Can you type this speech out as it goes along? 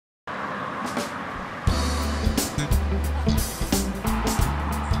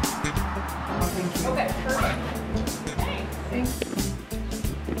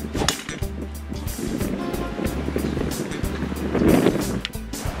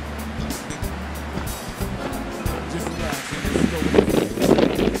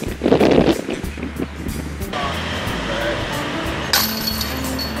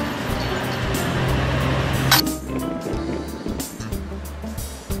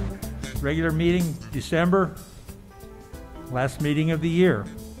regular meeting, December, last meeting of the year.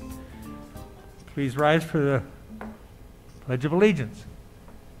 Please rise for the Pledge of Allegiance.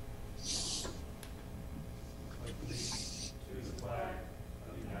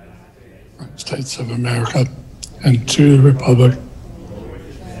 States of America and to the republic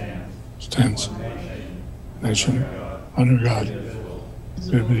stands nation under God,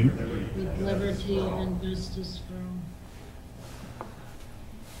 liberty. With liberty and justice for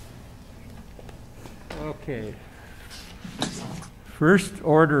all. Okay. First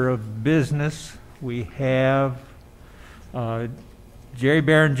order of business, we have Jerry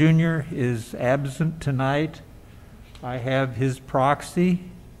Barron Jr. is absent tonight. I have his proxy.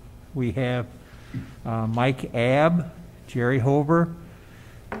 We have Mike Abb, Jerry Hover,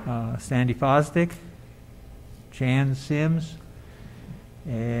 Sandy Fosdick, Chan Sims,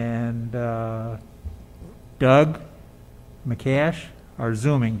 and Doug McCash are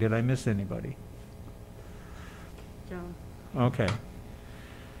Zooming. Did I miss anybody? John. Okay.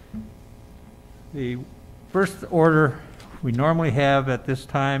 The first order we normally have at this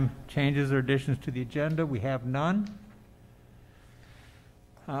time, changes or additions to the agenda. We have none.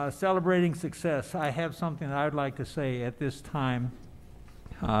 Celebrating success. I have something that I would like to say at this time.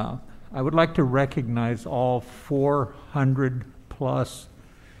 I would like to recognize all 400 plus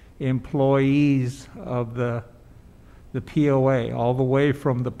employees of the POA, all the way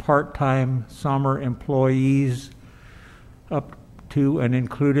from the part-time summer employees up to and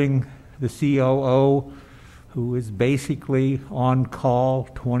including the COO, who is basically on call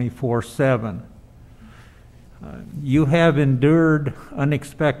 24/7. You have endured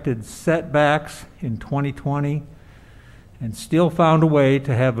unexpected setbacks in 2020 and still found a way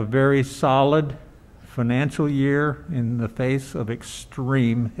to have a very solid financial year in the face of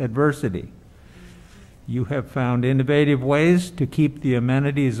extreme adversity. You have found innovative ways to keep the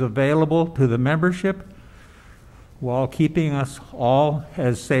amenities available to the membership while keeping us all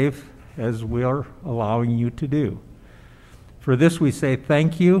as safe as we're allowing you to do. For this we say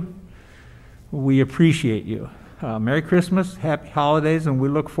thank you. We appreciate you. Merry Christmas, Happy Holidays, and we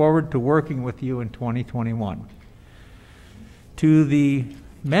look forward to working with you in 2021. To the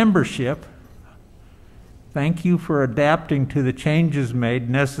membership, thank you for adapting to the changes made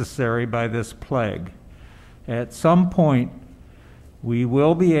necessary by this plague. At some point, we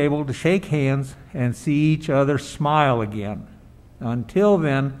will be able to shake hands and see each other smile again. Until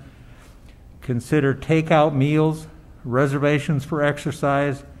then, consider takeout meals, reservations for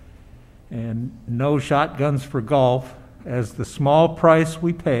exercise, and no shotguns for golf as the small price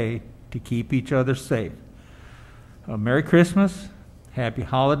we pay to keep each other safe. Merry Christmas, Happy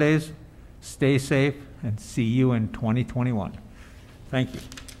Holidays, stay safe, and see you in 2021. Thank you.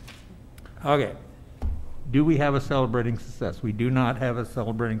 Okay. Do we have a celebrating success? We do not have a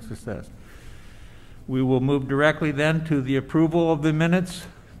celebrating success. We will move directly then to the approval of the minutes.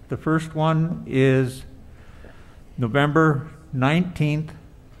 The first one is November 19th,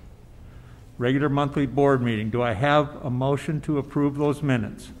 regular monthly board meeting. Do I have a motion to approve those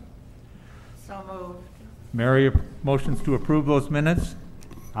minutes? So moved. Mary motions to approve those minutes.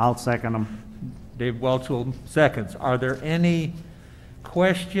 I'll second them. Dave Welch will seconds. Are there any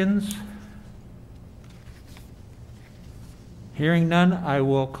questions? Hearing none, I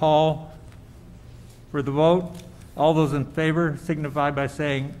will call for the vote. All those in favor signify by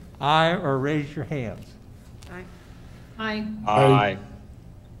saying aye or raise your hands. Aye. Aye. Aye.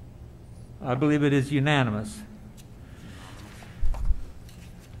 I believe it is unanimous.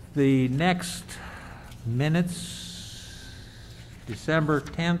 The next minutes, December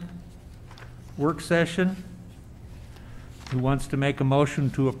 10th work session. Who wants to make a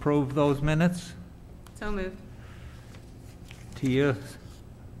motion to approve those minutes? So moved. Tia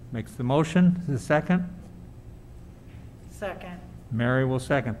makes the motion. The second? Second. Mary will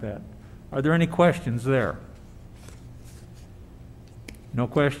second that. Are there any questions there? No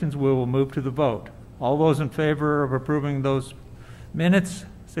questions. We will move to the vote. All those in favor of approving those minutes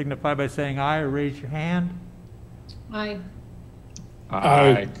signify by saying aye or raise your hand. Aye.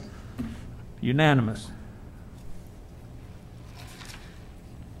 Aye. Unanimous.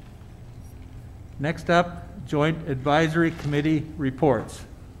 Next up, Joint Advisory Committee reports.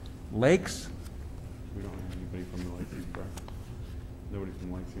 Lakes. We don't have anybody from the Lakes here, correct? Nobody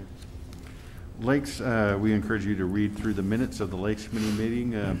from Lakes here? Lakes, we encourage you to read through the minutes of the Lakes Committee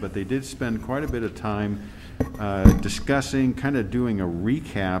meeting, but they did spend quite a bit of time discussing, kind of doing a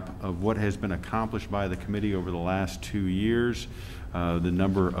recap of what has been accomplished by the committee over the last 2 years, the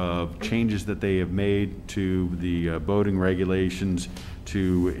number of changes that they have made to the boating regulations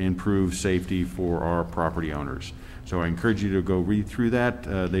to improve safety for our property owners. So I encourage you to go read through that.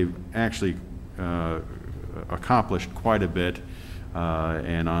 They've actually accomplished quite a bit,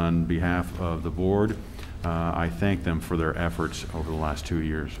 and on behalf of the board, I thank them for their efforts over the last 2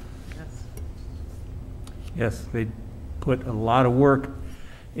 years. Yes, they put a lot of work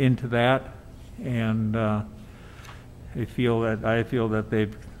into that, and I feel that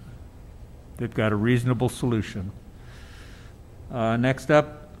they've got a reasonable solution. Next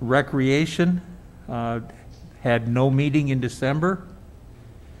up, recreation had no meeting in December,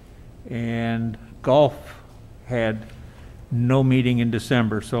 and golf had no meeting in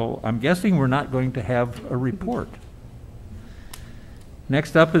December. So I'm guessing we're not going to have a report.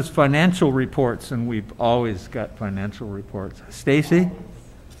 Next up is financial reports, and we've always got financial reports. Stacy?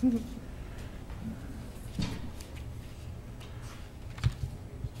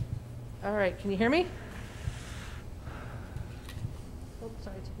 All right, can you hear me? Oh,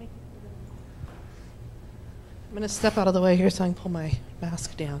 sorry, it took me. I'm going to step out of the way here so I can pull my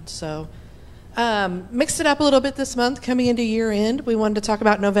mask down. So, mixed it up a little bit this month, coming into year end. We wanted to talk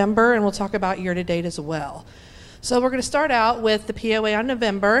about November, and we'll talk about year to date as well. So we're going to start out with the POA on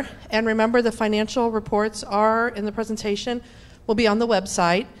November, and remember the financial reports are in the presentation, will be on the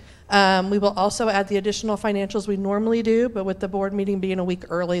website. We will also add the additional financials we normally do, but with the board meeting being a week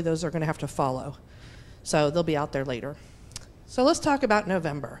early, those are going to have to follow. So they'll be out there later. So let's talk about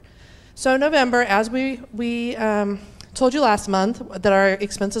November. So November, as we told you last month, that our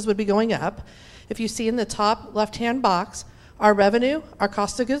expenses would be going up. If you see in the top left-hand box, our revenue, our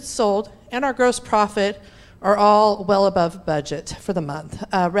cost of goods sold, and our gross profit are all well above budget for the month.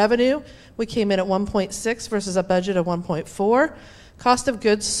 Revenue, we came in at 1.6 versus a budget of 1.4. Cost of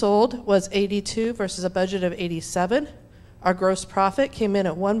goods sold was 82 versus a budget of 87. Our gross profit came in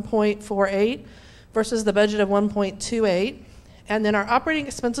at 1.48 versus the budget of 1.28. And then our operating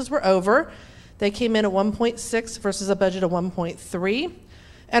expenses were over. They came in at 1.6 versus a budget of 1.3.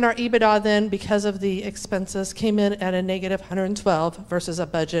 And our EBITDA then, because of the expenses, came in at a negative 112 versus a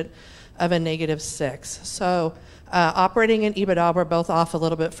budget of a negative 6. So operating and EBITDA were both off a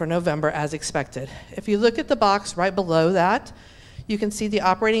little bit for November as expected. If you look at the box right below that, you can see the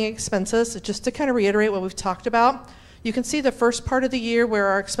operating expenses. Just to kind of reiterate what we've talked about, you can see the first part of the year where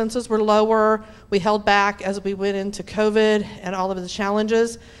our expenses were lower. We held back as we went into COVID and all of the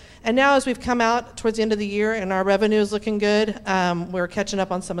challenges. And now as we've come out towards the end of the year and our revenue is looking good, we're catching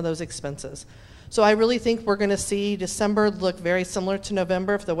up on some of those expenses. So I really think we're going to see December look very similar to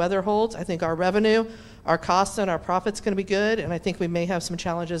November if the weather holds. I think our revenue, our costs, and our profit's going to be good, and I think we may have some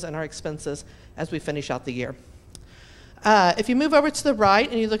challenges in our expenses as we finish out the year. If you move over to the right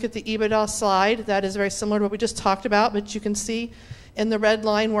and you look at the EBITDA slide, that is very similar to what we just talked about, but you can see in the red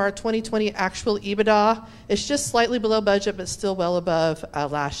line where our 2020 actual EBITDA is just slightly below budget, but still well above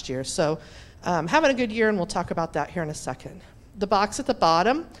last year. So having a good year, and we'll talk about that here in a second. The box at the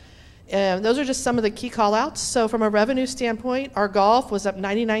bottom, those are just some of the key call-outs. So from a revenue standpoint, our golf was up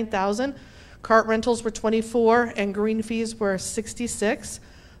 99,000, cart rentals were 24, and green fees were 66.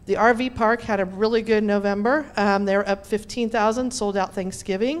 The RV park had a really good November. They were up 15,000, sold out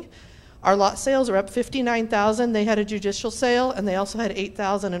Thanksgiving. Our lot sales are up 59,000. They had a judicial sale, and they also had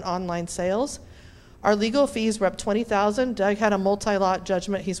 8,000 in online sales. Our legal fees were up 20,000. Doug had a multi-lot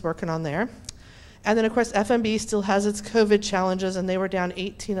judgment he's working on there. And then, of course, F&B still has its COVID challenges, and they were down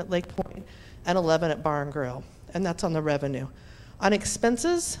 18 at Lake Point and 11 at Bar and Grill. And that's on the revenue. On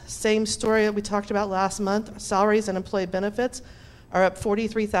expenses, same story that we talked about last month. Salaries and employee benefits are up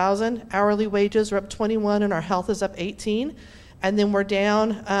 43,000. Hourly wages are up 21, and our health is up 18. And then we're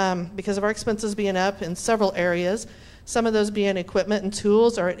down because of our expenses being up in several areas. Some of those being equipment and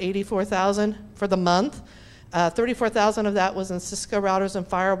tools are at 84,000 for the month. 34,000 of that was in Cisco routers and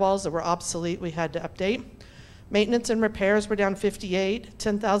firewalls that were obsolete. We had to update. Maintenance and repairs were down 58.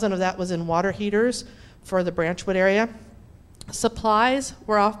 10,000 of that was in water heaters for the Branchwood area. Supplies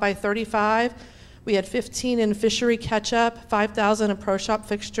were off by 35. We had 15 in fishery catch-up, 5,000 in pro shop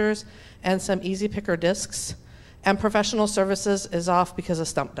fixtures, and some easy picker discs. And professional services is off because of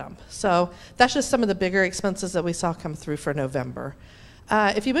stump dump. So that's just some of the bigger expenses that we saw come through for November.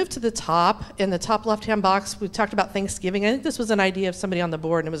 If you move to the top, in the top left-hand box, we talked about Thanksgiving. I think this was an idea of somebody on the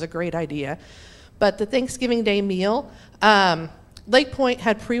board, and it was a great idea. But the Thanksgiving Day meal, Lake Point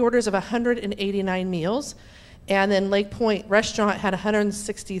had pre-orders of 189 meals, and then Lake Point Restaurant had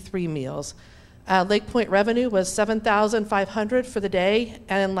 163 meals. Lake Point revenue was $7,500 for the day,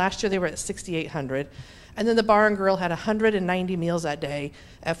 and last year they were at $6,800. And then the Bar and Grill had 190 meals that day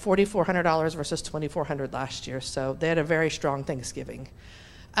at $4,400 versus $2,400 last year. So they had a very strong Thanksgiving.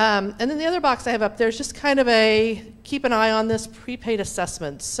 And then the other box I have up there is just kind of a keep an eye on this prepaid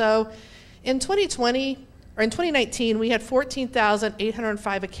assessment. So in 2020, or in 2019, we had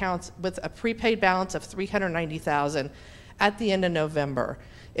 14,805 accounts with a prepaid balance of 390,000 at the end of November.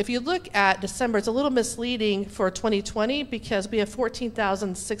 If you look at December, it's a little misleading for 2020 because we have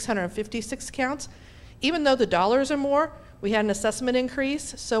 14,656 accounts. Even though the dollars are more, we had an assessment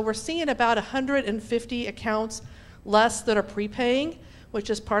increase, so we're seeing about 150 accounts less that are prepaying, which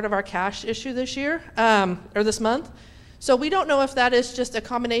is part of our cash issue this year, or this month. So we don't know if that is just a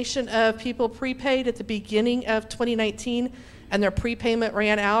combination of people prepaid at the beginning of 2019 and their prepayment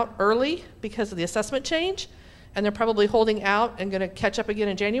ran out early because of the assessment change, and they're probably holding out and going to catch up again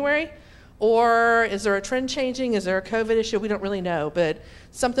in January. Or is there a trend changing? Is there a COVID issue? We don't really know, but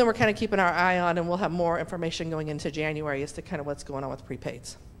something we're kind of keeping our eye on, and we'll have more information going into January as to kind of what's going on with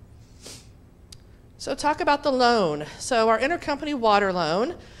prepaids. So talk about the loan. So our intercompany water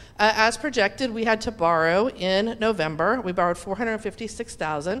loan, as projected, we had to borrow in November. We borrowed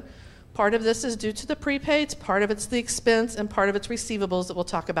 $456,000. Part of this is due to the prepaids, part of it's the expense, and part of it's receivables that we'll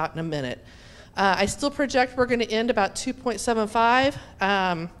talk about in a minute. I still project we're going to end about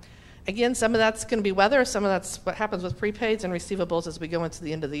 2.75. Again, some of that's going to be weather, some of that's what happens with prepaids and receivables as we go into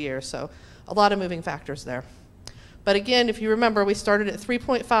the end of the year. So a lot of moving factors there. But again, if you remember, we started at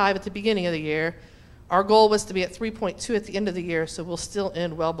 3.5 at the beginning of the year. Our goal was to be at 3.2 at the end of the year, so we'll still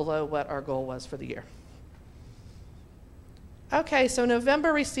end well below what our goal was for the year. Okay, so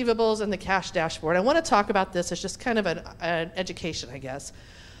November receivables and the cash dashboard. I want to talk about this as just kind of an education, I guess.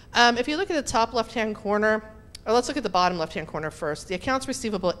 If you look at the top left-hand corner, or let's look at the bottom left-hand corner first, the accounts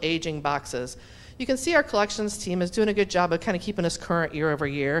receivable aging boxes. You can see our collections team is doing a good job of kind of keeping us current year over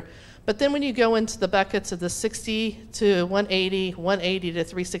year. But then when you go into the buckets of the 60 to 180, 180 to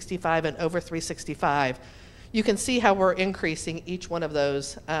 365, and over 365, you can see how we're increasing each one of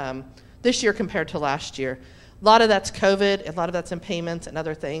those this year compared to last year. A lot of that's COVID, a lot of that's in payments and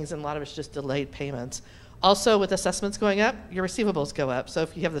other things, and a lot of it's just delayed payments. Also, with assessments going up, your receivables go up. So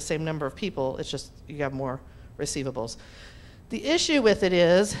if you have the same number of people, it's just you have more receivables. The issue with it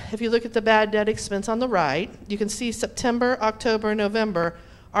is, if you look at the bad debt expense on the right, you can see September, October, November,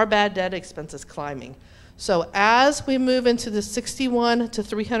 our bad debt expense is climbing. So as we move into the 61 to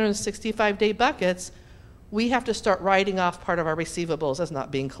 365 day buckets, we have to start writing off part of our receivables as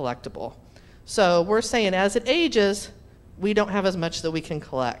not being collectible. So we're saying as it ages, we don't have as much that we can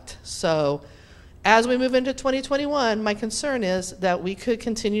collect. So as we move into 2021, my concern is that we could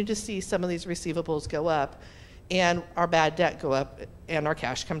continue to see some of these receivables go up and our bad debt go up and our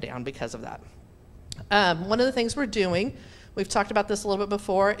cash come down because of that. One of the things we're doing, we've talked about this a little bit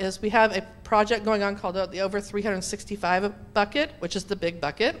before, is we have a project going on called the Over 365 bucket, which is the big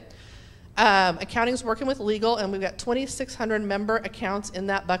bucket. Accounting's working with legal, and we've got 2,600 member accounts in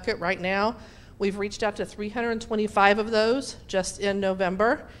that bucket right now. We've reached out to 325 of those just in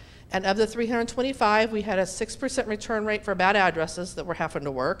November. And of the 325, we had a 6% return rate for bad addresses that we're having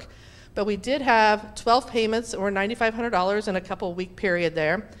to work. But we did have 12 payments that were $9,500 in a couple week period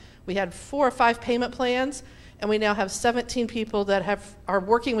there. We had 4 or 5 payment plans, and we now have 17 people that are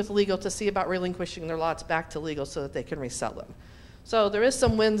working with legal to see about relinquishing their lots back to legal so that they can resell them. So there is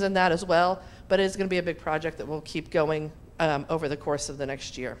some wins in that as well, but it is going to be a big project that will keep going over the course of the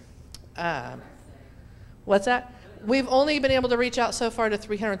next year. What's that? We've only been able to reach out so far to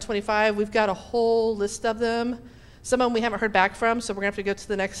 325. We've got a whole list of them. Some of them we haven't heard back from, so we're going to have to go to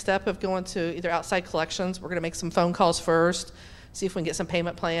the next step of going to either outside collections. We're going to make some phone calls first, see if we can get some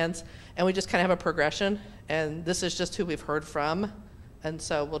payment plans, and we just kind of have a progression, and this is just who we've heard from, and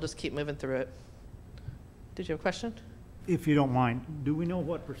so we'll just keep moving through it. Did you have a question? If you don't mind, do we know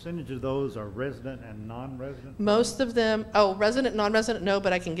what percentage of those are resident and non-resident? Most of them, resident, non-resident, no,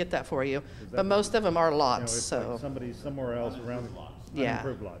 but I can get that for you. But most of them are lots, It's so. like somebody somewhere else around Yeah.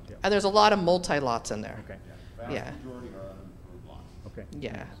 unimproved lots, yeah. And there's a lot of multi-lots in there. Okay, Yeah, okay,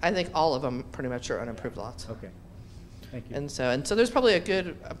 yeah. I think all of them pretty much are unimproved lots. okay. Thank you. And so there's probably a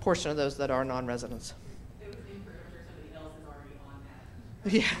good portion of those that are non-residents. It would seem for somebody else is already on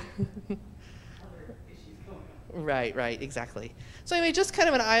that. Yeah. Other issues going on. Right, exactly. So anyway, just kind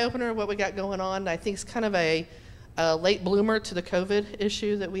of an eye-opener of what we got going on. I think it's kind of a late bloomer to the COVID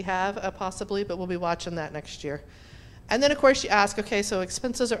issue that we have possibly, but we'll be watching that next year. And then, of course, you ask, okay, so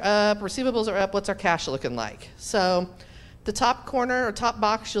expenses are up, receivables are up, what's our cash looking like? So the top corner or top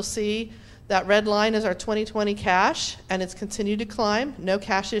box, you'll see that red line is our 2020 cash, and it's continued to climb, no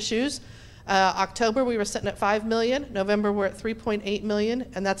cash issues. October, we were sitting at $5 million. November, we're at $3.8 million,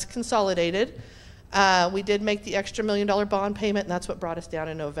 and that's consolidated. We did make the extra $1 million bond payment, and that's what brought us down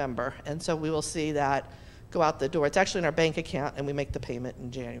in November. And so we will see that go out the door. It's actually in our bank account, and we make the payment in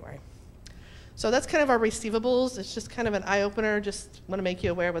January. So that's kind of our receivables. It's just kind of an eye-opener. Just want to make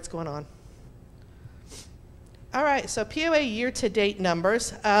you aware of what's going on. All right, so POA year-to-date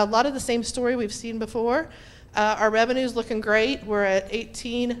numbers. A lot of the same story we've seen before. Our revenue's looking great. We're at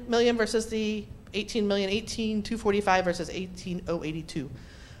 18 million versus the 18,018,245 versus 18,082.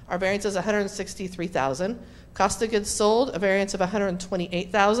 Our variance is 163,000. Cost of goods sold, a variance of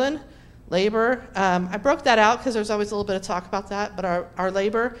 128,000. Labor, I broke that out because there's always a little bit of talk about that, but our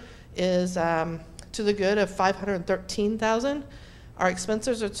labor is to the good of 513,000. Our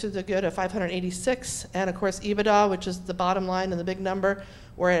expenses are to the good of 586, and of course EBITDA, which is the bottom line and the big number,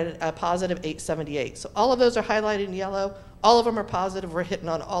 we're at a positive 878. So all of those are highlighted in yellow. All of them are positive. We're hitting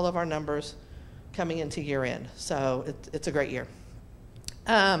on all of our numbers coming into year end. So it's a great year.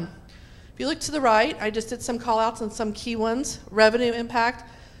 If you look to the right, I just did some call outs on some key ones. Revenue impact,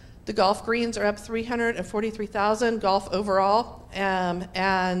 the golf greens are up 343,000 golf overall,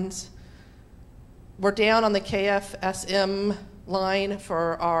 and we're down on the KFSM line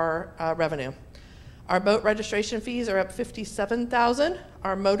for our revenue. Our boat registration fees are up 57,000.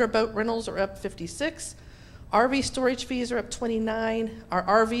 Our motor boat rentals are up 56. RV storage fees are up 29. Our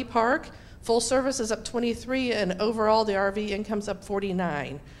RV park full service is up 23, and overall the RV income's up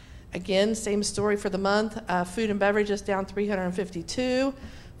 49. Again, same story for the month. Food and beverage is down 352.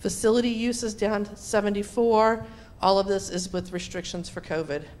 Facility use is down 74. All of this is with restrictions for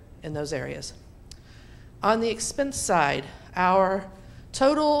COVID in those areas. On the expense side, our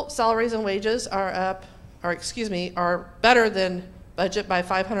total salaries and wages are better than budget by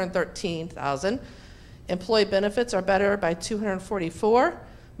 513,000. Employee benefits are better by 244.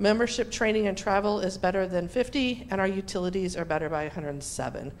 Membership, training, and travel is better than 50, and our utilities are better by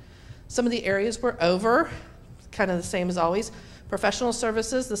 107. Some of the areas we're over, kind of the same as always. Professional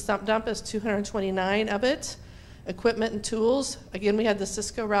services, the stump dump is 229 of it. Equipment and tools, again, we had the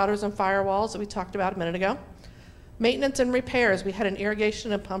Cisco routers and firewalls that we talked about a minute ago. Maintenance and repairs, we had an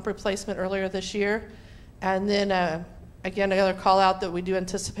irrigation and pump replacement earlier this year. And then, again, another call out that we do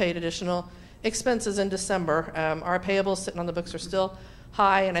anticipate additional expenses in December. Our payables sitting on the books are still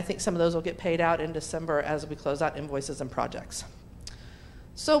high, and I think some of those will get paid out in December as we close out invoices and projects.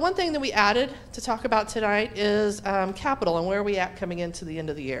 So one thing that we added to talk about tonight is capital and where are we at coming into the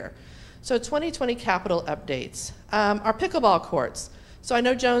end of the year. So 2020 capital updates. Our pickleball courts. So I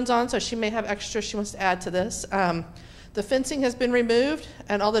know Joan's on, so she may have extra she wants to add to this. The fencing has been removed,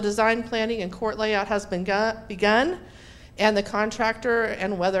 and all the design planning and court layout has been begun, and the contractor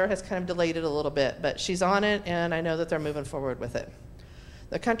and weather has kind of delayed it a little bit, but she's on it, and I know that they're moving forward with it.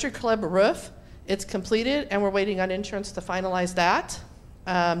 The country club roof, it's completed, and we're waiting on insurance to finalize that.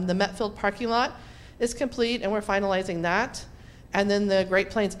 The Metfield parking lot is complete, and we're finalizing that. And then the Great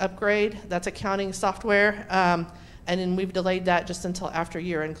Plains upgrade, that's accounting software, and then we've delayed that just until after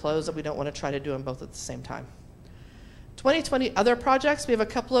year-end close, that we don't want to try to do them both at the same time. 2020 other projects, we have a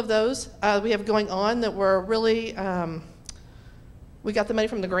couple of those we have going on that we're really, we got the money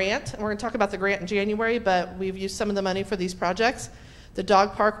from the grant, and we're going to talk about the grant in January, but we've used some of the money for these projects. The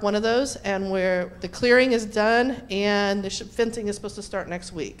dog park, one of those, and where the clearing is done, and the fencing is supposed to start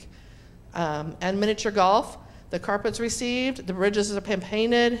next week. And miniature golf, the carpet's received, the bridges are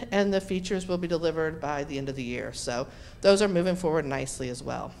painted, and the features will be delivered by the end of the year. So those are moving forward nicely as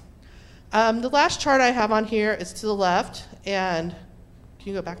well. The last chart I have on here is to the left, and can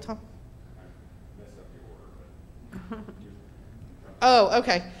you go back, Tom? Oh,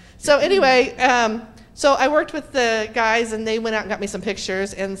 okay. So anyway, so I worked with the guys, and they went out and got me some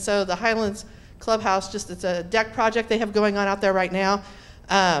pictures, and so the Highlands Clubhouse, it's a deck project they have going on out there right now.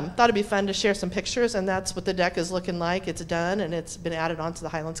 Thought it'd be fun to share some pictures, and that's what the deck is looking like. It's done, and it's been added onto the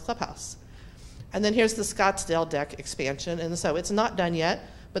Highlands Clubhouse. And then here's the Scottsdale deck expansion, and so it's not done yet,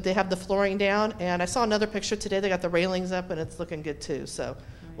 but they have the flooring down, and I saw another picture today. They got the railings up, and it's looking good too. So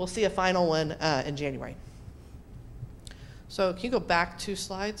we'll see a final one in January. So can you go back 2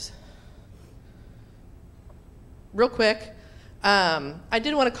 slides? Real quick, I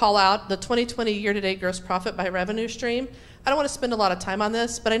did want to call out the 2020 year-to-date gross profit by revenue stream. I don't want to spend a lot of time on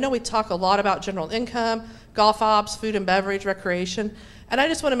this, but I know we talk a lot about general income, golf ops, food and beverage, recreation, and I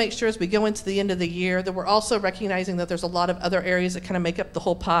just want to make sure as we go into the end of the year that we're also recognizing that there's a lot of other areas that kind of make up the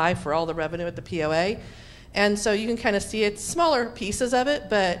whole pie for all the revenue at the POA. And so you can kind of see it's smaller pieces of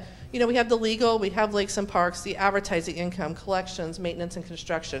it, but you know, we have the legal, we have lakes and parks, the advertising income, collections, maintenance and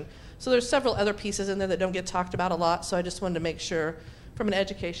construction. So there's several other pieces in there that don't get talked about a lot, so I just wanted to make sure from an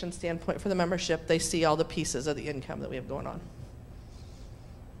education standpoint for the membership, they see all the pieces of the income that we have going on.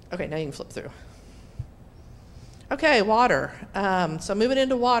 Okay, now you can flip through. Okay, water. So moving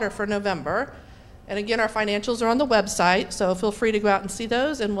into water for November. And again, our financials are on the website, so feel free to go out and see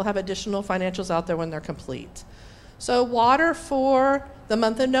those, and we'll have additional financials out there when they're complete. So water for the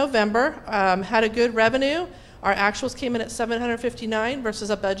month of November had a good revenue. Our actuals came in at 759 versus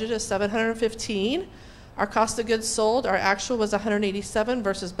a budget of 715. Our cost of goods sold, our actual was 187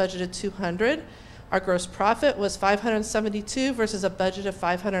 versus budgeted 200. Our gross profit was 572 versus a budget of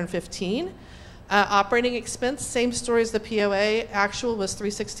 515. Operating expense, same story as the POA. Actual was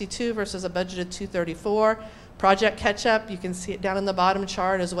 362 versus a budgeted 234. Project catch-up, you can see it down in the bottom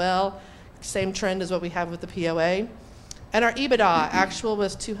chart as well. Same trend as what we have with the POA. And our EBITDA, actual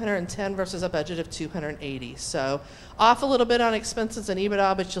was 210 versus a budget of 280. So off a little bit on expenses and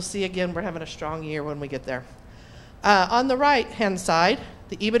EBITDA, but you'll see again we're having a strong year when we get there. On the right-hand side,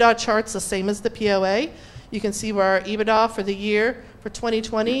 the EBITDA chart's the same as the POA. You can see where our EBITDA for the year for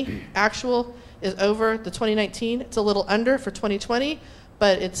 2020 actual is over the 2019. It's a little under for 2020,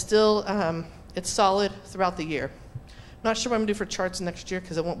 but it's still it's solid throughout the year. Not sure what I'm going to do for charts next year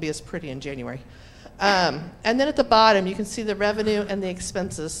because it won't be as pretty in January. And then at the bottom, you can see the revenue and the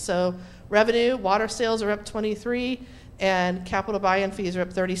expenses. So revenue, water sales are up 23, and capital buy-in fees are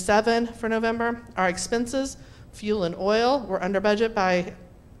up 37 for November. Our expenses, fuel and oil, were under budget by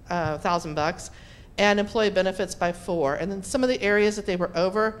 $1,000, and employee benefits by 4. And then some of the areas that they were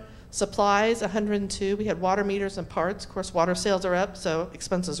over, supplies, 102. We had water meters and parts. Of course, water sales are up, so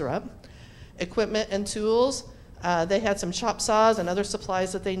expenses are up. Equipment and tools, they had some chop saws and other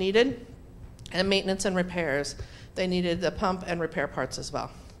supplies that they needed. And maintenance and repairs, they needed the pump and repair parts as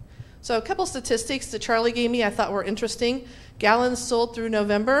well. So a couple statistics that Charlie gave me I thought were interesting. Gallons sold through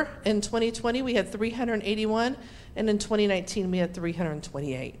November. In 2020, we had 381, and in 2019, we had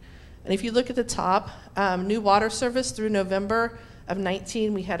 328. And if you look at the top, new water service through November of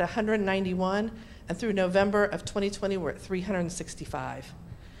 19, we had 191, and through November of 2020, we're at 365.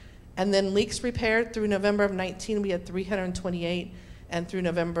 And then leaks repaired through November of 19, we had 328, and through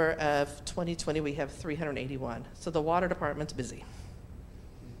November of 2020, we have 381. So the water department's busy.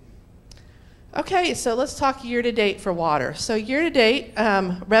 Okay, so let's talk year-to-date for water. So year-to-date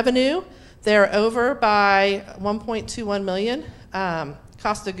revenue, they're over by 1.21 million.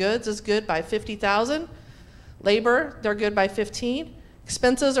 Cost of goods is good by 50,000. Labor, they're good by 15.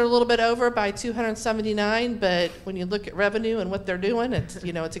 Expenses are a little bit over by 279, but when you look at revenue and what they're doing, it's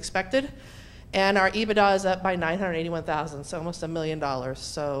it's expected. And our EBITDA is up by 981,000, so almost $1 million.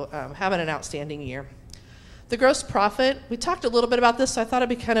 So having an outstanding year. The gross profit, we talked a little bit about this, so I thought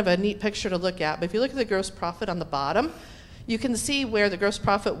it'd be kind of a neat picture to look at. But if you look at the gross profit on the bottom, you can see where the gross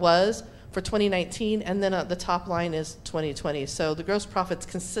profit was for 2019, and then the top line is 2020. So the gross profit's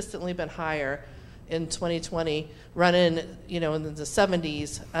consistently been higher in 2020, running in the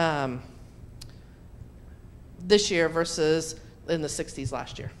 70s this year versus in the 60s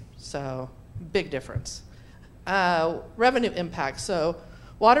last year. So big difference. Revenue impact. So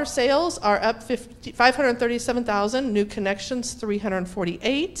water sales are up 537,000, new connections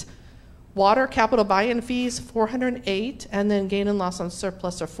 348, water capital buy-in fees 408, and then gain and loss on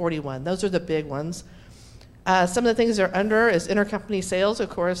surplus are 41. Those are the big ones. Some of the things they're under is intercompany sales. Of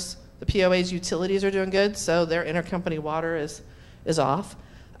course, the POA's utilities are doing good, so their intercompany water is off.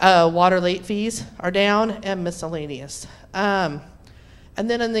 Water late fees are down, and miscellaneous. And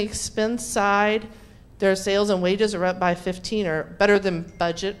then on the expense side, their sales and wages are up by 15, or better than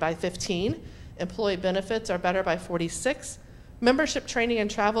budget by 15. Employee benefits are better by 46. Membership, training, and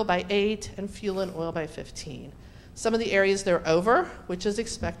travel by 8, and fuel and oil by 15. Some of the areas they're over, which is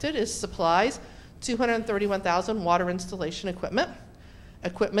expected, is supplies, 231,000, water installation equipment.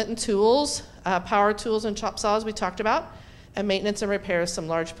 Equipment and tools, power tools and chop saws we talked about, and maintenance and repairs, some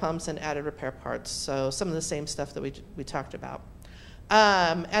large pumps and added repair parts. So some of the same stuff that we talked about.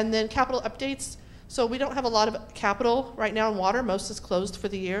 And then capital updates. So we don't have a lot of capital right now in water. Most is closed for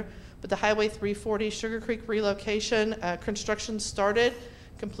the year. But the Highway 340 Sugar Creek relocation, construction started,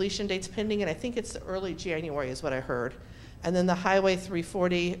 completion dates pending, and I think it's early January is what I heard. And then the Highway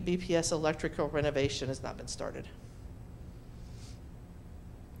 340 BPS electrical renovation has not been started.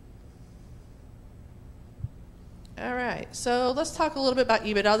 All right, so let's talk a little bit about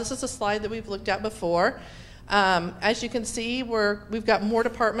EBITDA. This is a slide that we've looked at before. As you can see, we've got more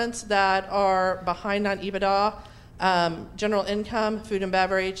departments that are behind on EBITDA. General income, food and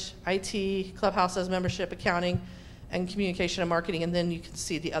beverage, IT, clubhouses, membership, accounting, and communication and marketing. And then you can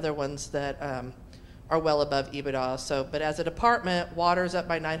see the other ones that are well above EBITDA. So, but as a department, water's up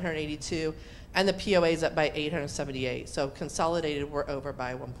by 982, and the POA is up by 878. So consolidated, we're over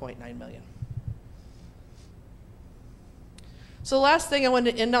by 1.9 million. So the last thing, I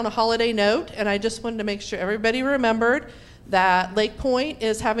wanted to end on a holiday note, and I just wanted to make sure everybody remembered that Lake Point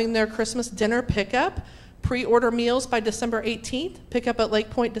is having their Christmas dinner pickup. Pre-order meals by December 18th. Pick up at Lake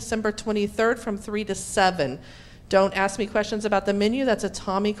Point December 23rd from 3 to 7. Don't ask me questions about the menu. That's a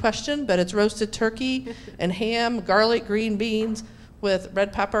Tommy question, but it's roasted turkey and ham, garlic, green beans with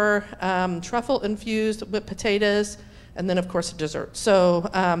red pepper, truffle-infused whipped potatoes, and then, of course, a dessert. So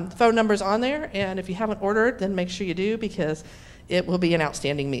the phone number's on there, and if you haven't ordered, then make sure you do because it will be an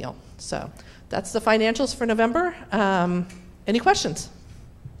outstanding meal. So that's the financials for November. Any questions?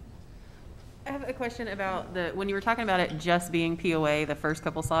 I have a question about when you were talking about it just being POA, the first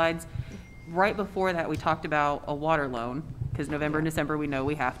couple slides. Right before that, we talked about a water loan, because November and December, we know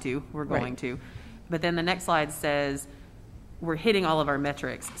we're going to. But then the next slide says we're hitting all of our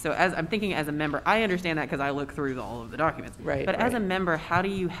metrics. So as I'm thinking as a member, I understand that because I look through all of the documents. Right, but as a right. member, how do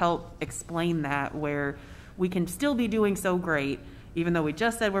you help explain that where we can still be doing so great, even though we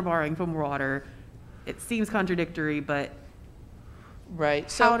just said we're borrowing from water? It seems contradictory, but Right.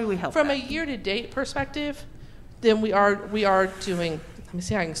 So how do we help from that? a year-to-date perspective, then we are doing. Let me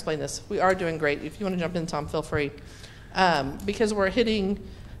see how I can explain this. We are doing great. If you want to jump in, Tom, feel free. Because we're hitting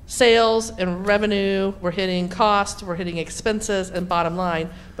sales and revenue, we're hitting cost, we're hitting expenses and bottom line.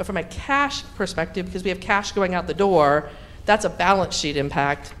 But from a cash perspective, because we have cash going out the door, that's a balance sheet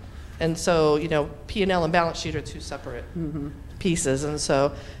impact. And so, P&L and balance sheet are two separate pieces. And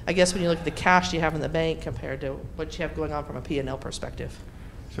so I guess when you look at the cash you have in the bank compared to what you have going on from a P&L perspective.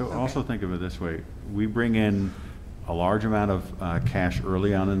 So also think of it this way. We bring in a large amount of cash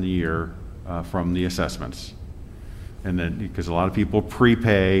early on in the year from the assessments. And then, because a lot of people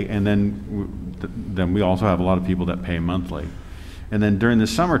prepay, and then we also have a lot of people that pay monthly. And then during the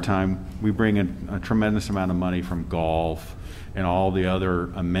summertime, we bring in a tremendous amount of money from golf and all the other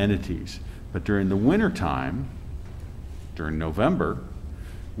amenities. But during the wintertime, during November,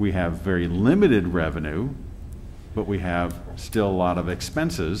 we have very limited revenue, but we have still a lot of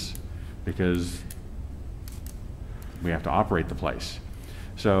expenses because we have to operate the place.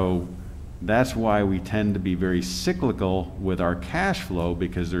 So that's why we tend to be very cyclical with our cash flow,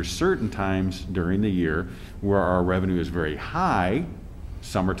 because there's certain times during the year where our revenue is very high,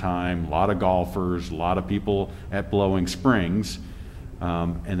 summertime, a lot of golfers, a lot of people at Blowing Springs,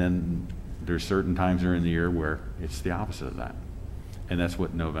 and then there's certain times during the year where it's the opposite of that. And that's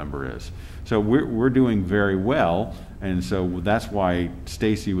what November is. So we're doing very well, and so that's why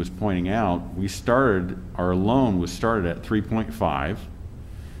Stacy was pointing out, our loan was started at 3.5.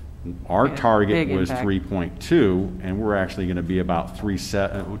 Our target big was impact. 3.2, and we're actually going to be about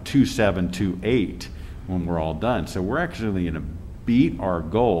 2.728 when we're all done. So we're actually going to beat our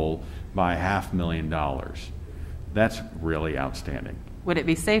goal by $500,000. That's really outstanding. Would it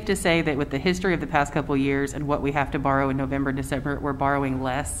be safe to say that with the history of the past couple of years and what we have to borrow in November, December, we're borrowing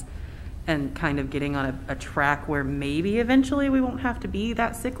less and kind of getting on a track where maybe eventually we won't have to be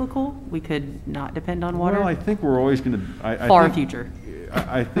that cyclical? We could not depend on water? Well, I think we're always going to... Far future.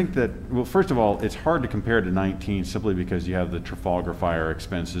 I think that, well, first of all, it's hard to compare to 19 simply because you have the Trafalgar fire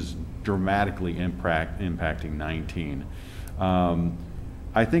expenses dramatically impacting 19.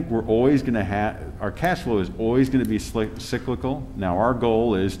 I think we're always going to our cash flow is always going to be cyclical. Now, our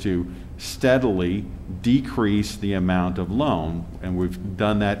goal is to steadily decrease the amount of loan, and we've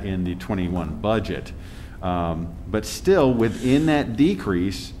done that in the 21 budget. But still, within that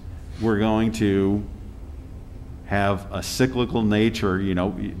decrease, we're going to have a cyclical nature. You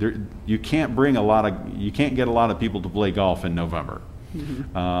can't get a lot of people to play golf in November.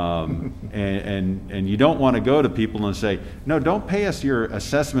 And you don't want to go to people and say, no, don't pay us your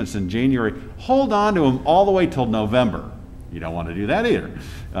assessments in January. Hold on to them all the way till November. You don't want to do that either.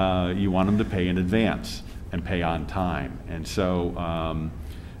 You want them to pay in advance and pay on time. And so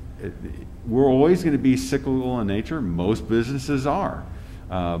we're always going to be cyclical in nature. Most businesses are.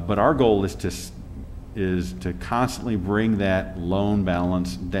 But our goal is to constantly bring that loan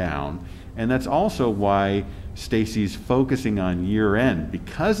balance down. And that's also why Stacy's focusing on year end.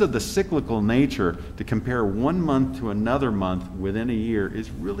 Because of the cyclical nature, to compare one month to another month within a year is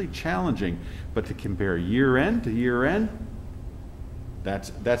really challenging. But to compare year end to year end,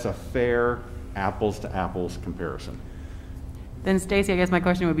 that's a fair apples to apples comparison. Then Stacy, I guess my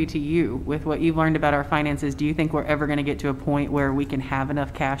question would be to you. With what you've learned about our finances, do you think we're ever going to get to a point where we can have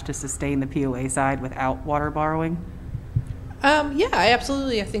enough cash to sustain the POA side without water borrowing? Yeah, I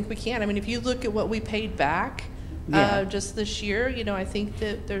think we can. I mean, if you look at what we paid back just this year, I think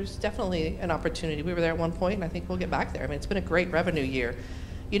that there's definitely an opportunity. We were there at one point, and I think we'll get back there. I mean, it's been a great revenue year.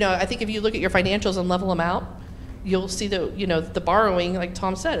 I think if you look at your financials and level them out, you'll see that, the borrowing, like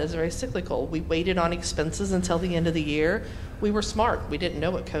Tom said, is very cyclical. We waited on expenses until the end of the year. We were smart. We didn't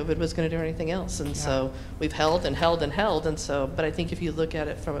know what COVID was going to do or anything else. And so we've held and held and held. And so, but I think if you look at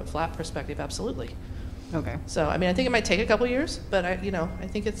it from a flat perspective, absolutely. Okay. So, I mean, I think it might take a couple years, but I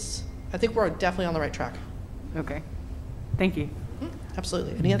think we're definitely on the right track. Okay. Thank you.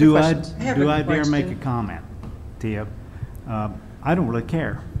 Absolutely. Any other Do questions? Do I dare make a comment, Tia? I don't really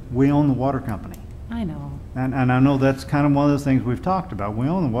care. We own the water company. I know. And I know that's kind of one of those things we've talked about. We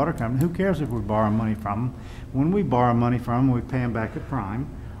own the water company. Who cares if we borrow money from them? When we borrow money from them, we pay them back at prime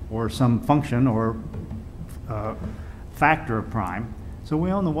or some function or factor of prime. So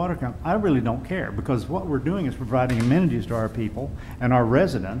we own the water company. I really don't care because what we're doing is providing amenities to our people and our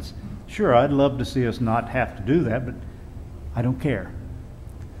residents. Sure, I'd love to see us not have to do that, but I don't care.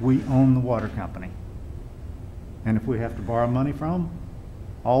 We own the water company. And if we have to borrow money from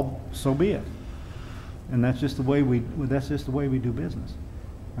them, so be it. And that's just the way we do business.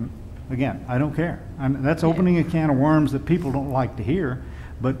 Again, I don't care. That's opening a can of worms that people don't like to hear,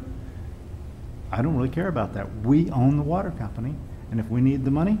 but I don't really care about that. We own the water company, and if we need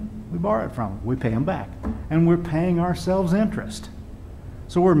the money, we borrow it from them. We pay them back. And we're paying ourselves interest.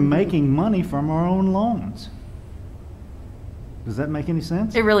 So we're making money from our own loans. Does that make any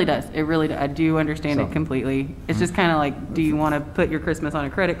sense? It really does. It really does. I do understand So- it completely. It's just kind of like, do you want to put your Christmas on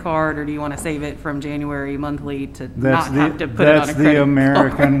a credit card, or do you want to save it from January monthly to not have to put it on a That's credit the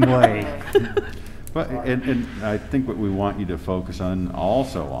American way. But, and I think what we want you to focus on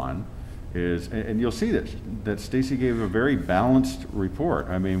also on is, and you'll see this, that Stacy gave a very balanced report.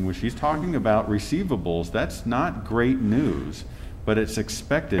 I mean, when she's talking about receivables, that's not great news, but it's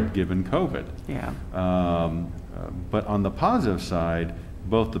expected given COVID. Yeah. But on the positive side,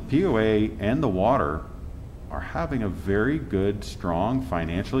 both the POA and the water are having a very good, strong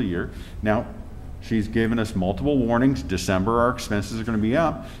financial year. Now, she's given us multiple warnings. December, our expenses are going to be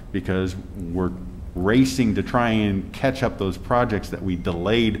up because we're racing to try and catch up those projects that we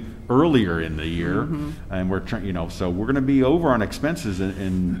delayed earlier in the year. And we're trying, so we're going to be over on expenses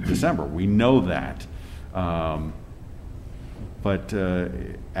in December. We know that. But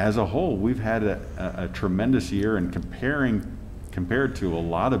as a whole, we've had a tremendous year, and compared to a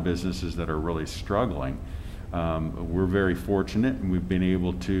lot of businesses that are really struggling, we're very fortunate, and we've been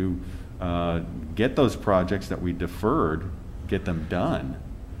able to get those projects that we deferred, get them done,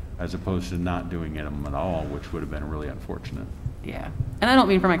 as opposed to not doing them at all, which would have been really unfortunate. Yeah. And I don't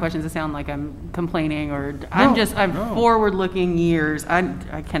mean for my questions to sound like I'm complaining or I'm forward-looking years.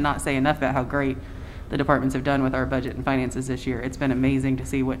 I cannot say enough about how great the departments have done with our budget and finances this year. It's been amazing to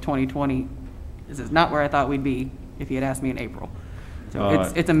see what 2020, this is not where I thought we'd be if you had asked me in April.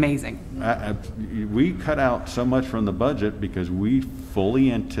 So it's amazing. We cut out so much from the budget because we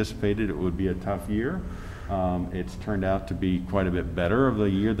fully anticipated it would be a tough year. It's turned out to be quite a bit better of the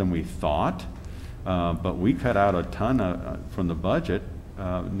year than we thought, but we cut out a ton from the budget.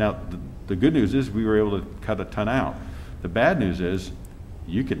 Now, the good news is we were able to cut a ton out. The bad news is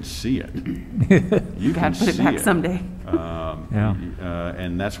you can see it. You can God, put it back someday.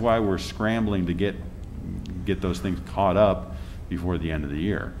 And that's why we're scrambling to get those things caught up before the end of the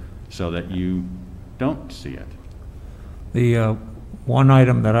year, so that you don't see it. The one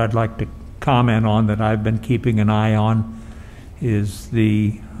item that I'd like to comment on that I've been keeping an eye on is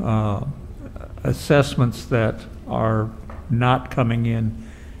the assessments that are not coming in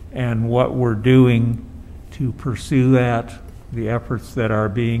and what we're doing to pursue that, the efforts that are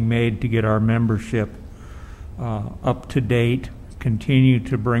being made to get our membership up to date, continue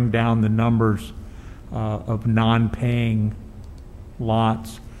to bring down the numbers of non-paying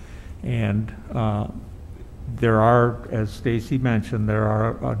lots. And there are, as Stacy mentioned, there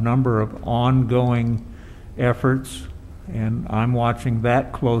are a number of ongoing efforts, and I'm watching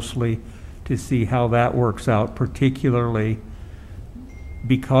that closely to see how that works out, particularly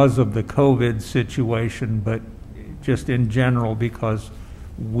because of the COVID situation, but just in general because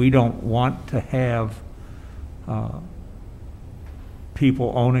we don't want to have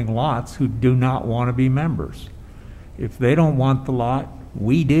people owning lots who do not want to be members. If they don't want the lot,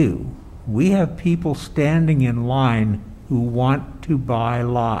 we do. We have people standing in line who want to buy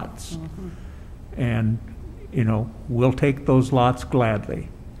lots. And, we'll take those lots gladly.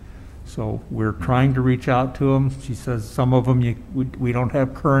 So we're trying to reach out to them. She says some of them we don't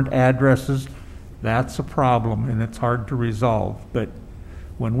have current addresses. That's a problem, and it's hard to resolve. But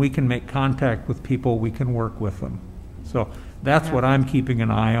when we can make contact with people, we can work with them. So that's what I'm keeping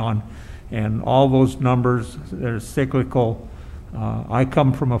an eye on. And all those numbers, they're cyclical. I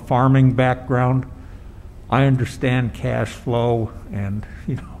come from a farming background. I understand cash flow and,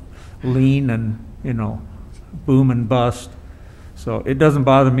 lean and, boom and bust. So it doesn't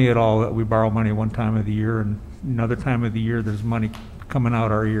bother me at all that we borrow money one time of the year, and another time of the year there's money coming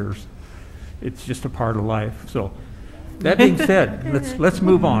out our ears. It's just a part of life. So that being said, let's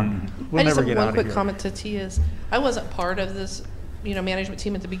move on. We'll I just never have get out one of quick here. comment to Tia's. I wasn't part of this, management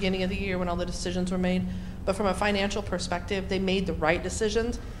team at the beginning of the year when all the decisions were made, But from a financial perspective, they made the right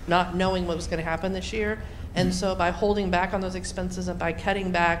decisions, not knowing what was going to happen this year. And so by holding back on those expenses and by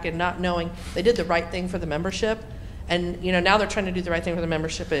cutting back and not knowing, they did the right thing for the membership. And, you know, now they're trying to do the right thing for the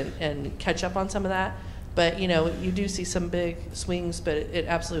membership and catch up on some of that. But, you know, you do see some big swings, but it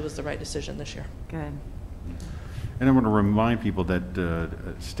absolutely was the right decision this year. Good. And I want to remind people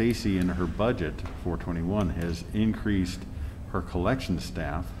that Stacy in her budget for 21 has increased her collection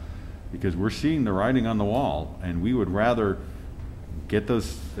staff because we're seeing the writing on the wall, and we would rather get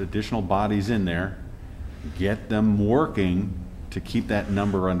those additional bodies in there, get them working to keep that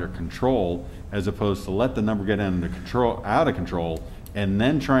number under control, as opposed to let the number get out of control, and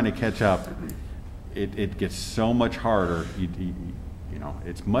then trying to catch up. It gets so much harder. You know,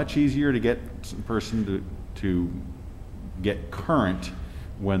 it's much easier to get a person to get current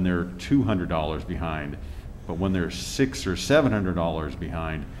when they're $200 behind, but when they're $600 or $700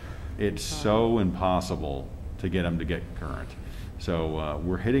 behind, it's so impossible to get them to get current. So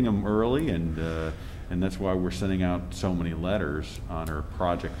we're hitting them early, and that's why we're sending out so many letters on our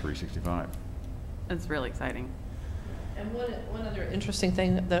Project 365. That's really exciting. And one other interesting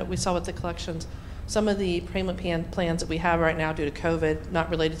thing that we saw with the collections, some of the payment plans that we have right now due to COVID, not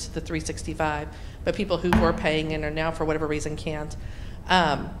related to the 365, but people who were paying and are now for whatever reason can't.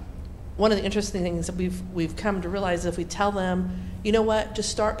 One of the interesting things that we've come to realize, if we tell them, you know what, just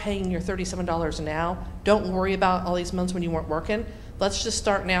start paying your $37 now. Don't worry about all these months when you weren't working. Let's just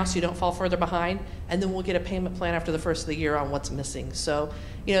start now so you don't fall further behind, and then we'll get a payment plan after the first of the year on what's missing. So,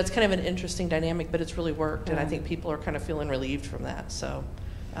 you know, it's kind of an interesting dynamic, but it's really worked, and I think people are kind of feeling relieved from that. So,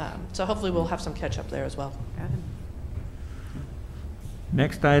 so hopefully we'll have some catch up there as well.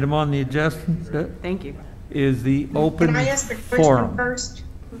 Next item on the agenda Thank you. is the open Can I ask the question forum. first?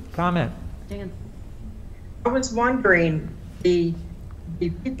 Comment. Dan. I was wondering, the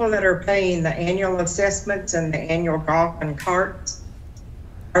people that are paying the annual assessments and the annual golf and carts,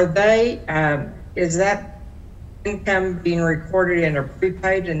 are they, is that income being recorded in a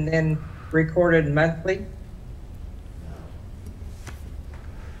prepaid and then recorded monthly?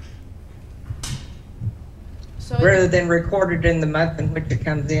 So Rather than recorded in the month in which it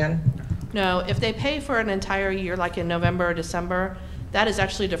comes in? no, if they pay for an entire year, like in November or December, that is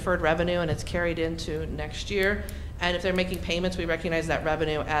actually deferred revenue and it's carried into next year. And if they're making payments, we recognize that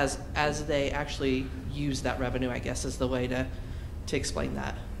revenue as they actually use that revenue, I guess is the way to explain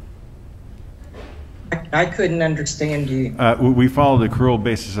that. I couldn't understand you. We follow the accrual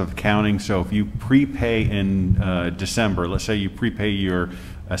basis of accounting, so if you prepay in December, let's say you prepay your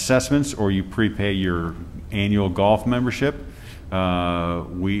assessments or you prepay your annual golf membership,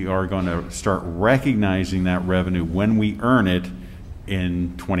 we are going to start recognizing that revenue when we earn it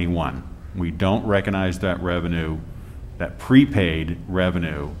in 21. We don't recognize that revenue, that prepaid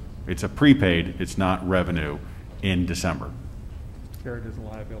revenue. It's a prepaid, it's not revenue in December. Carried as a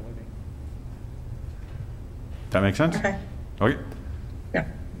liability. That make sense? Okay. Okay. Yeah,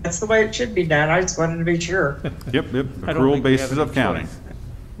 that's the way it should be done. I just wanted to be sure. Yep. I don't Accrual think we have basis any of accounting. choice.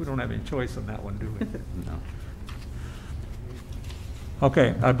 We don't have any choice on that one, do we? No.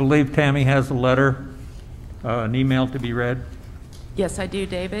 Okay, I believe Tammy has a letter, an email to be read. Yes, I do,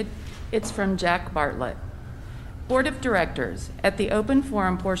 David. It's from Jack Bartlett. Board of Directors, at the open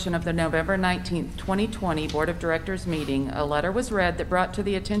forum portion of the November 19th, 2020 Board of Directors meeting, a letter was read that brought to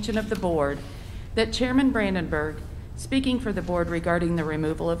the attention of the board that Chairman Brandenburg, speaking for the board regarding the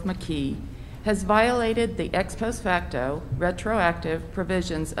removal of McKee, has violated the ex post facto, retroactive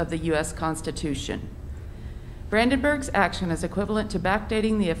provisions of the U.S. Constitution. Brandenburg's action is equivalent to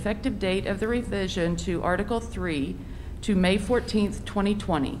backdating the effective date of the revision to Article 3 to May 14th,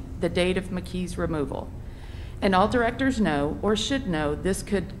 2020, the date of McKee's removal. And all directors know, or should know, this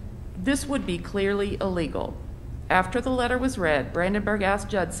would be clearly illegal. After the letter was read, Brandenburg asked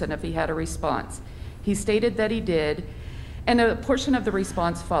Judson if he had a response. He stated that he did, and a portion of the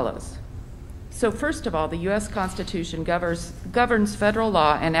response follows. So first of all, the U.S. Constitution governs federal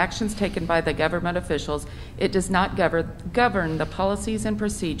law and actions taken by the government officials. It does not govern the policies and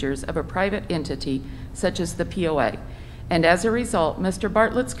procedures of a private entity such as the POA. And as a result, Mr.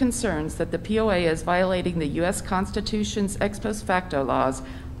 Bartlett's concerns that the POA is violating the U.S. Constitution's ex post facto laws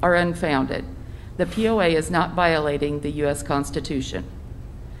are unfounded. The POA is not violating the U.S. Constitution.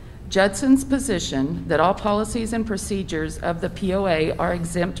 Judson's position that all policies and procedures of the POA are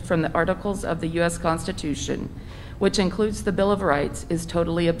exempt from the articles of the U.S. Constitution, which includes the Bill of Rights, is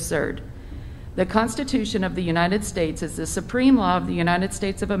totally absurd. The Constitution of the United States is the supreme law of the United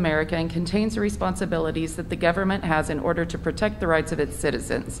States of America and contains the responsibilities that the government has in order to protect the rights of its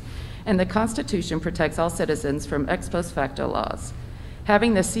citizens. And the Constitution protects all citizens from ex post facto laws.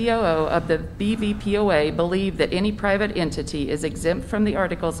 having the COO of the BVPOA believe that any private entity is exempt from the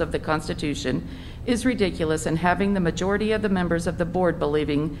articles of the Constitution is ridiculous, and having the majority of the members of the board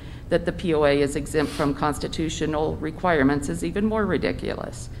believing that the POA is exempt from constitutional requirements is even more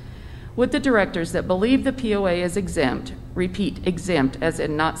ridiculous. Would the directors that believe the POA is exempt, repeat, exempt as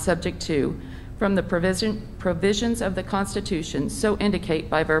in not subject to, from the provisions of the Constitution so indicate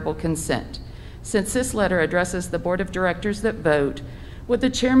by verbal consent? Since this letter addresses the board of directors that vote, would the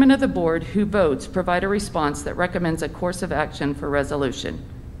chairman of the board who votes provide a response that recommends a course of action for resolution?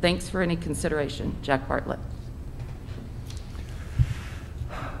 Thanks for any consideration. Jack Bartlett.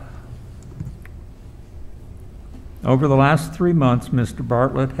 Over the last 3 months, Mr.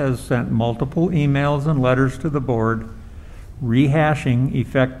 Bartlett has sent multiple emails and letters to the board rehashing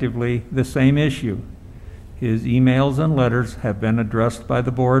effectively the same issue. His emails and letters have been addressed by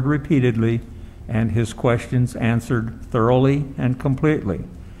the board repeatedly and his questions answered thoroughly and completely.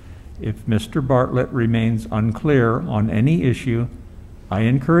 If Mr. Bartlett remains unclear on any issue, I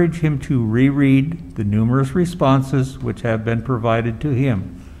encourage him to reread the numerous responses which have been provided to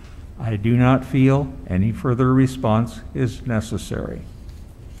him. I do not feel any further response is necessary.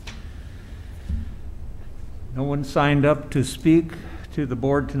 No one signed up to speak to the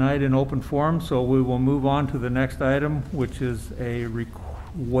board tonight in open forum, so we will move on to the next item, which is a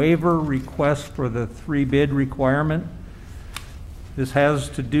waiver request for the 3-bid requirement. This has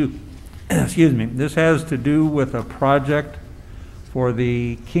to do, excuse me, this has to do with a project for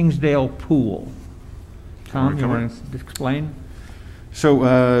the Kingsdale Pool. Tom, you want to explain?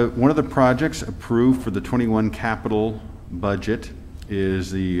 So one of the projects approved for the 21 capital budget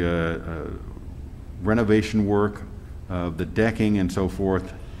is the renovation work of the decking and so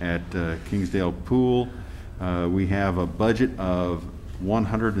forth at Kingsdale Pool. We have a budget of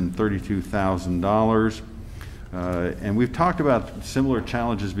 $132,000. And we've talked about similar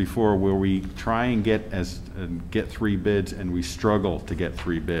challenges before where we try and get 3 bids and we struggle to get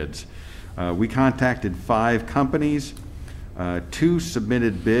 3 bids. We contacted 5 companies. 2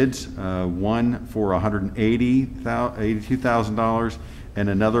 submitted bids, one for $182,000 and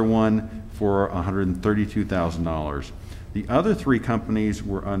another one for $132,000. The other 3 companies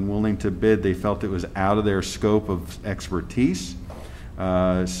were unwilling to bid. They felt it was out of their scope of expertise.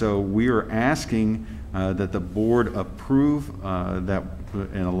 So we are asking that the board approve that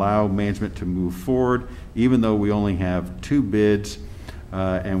and allow management to move forward, even though we only have 2 bids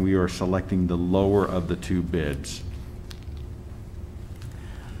and we are selecting the lower of the 2 bids.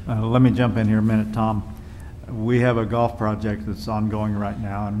 Let me jump in here a minute, Tom. We have a golf project that's ongoing right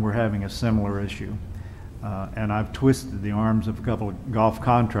now, and we're having a similar issue. And I've twisted the arms of a couple of golf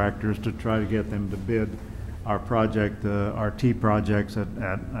contractors to try to get them to bid our project, our tee projects at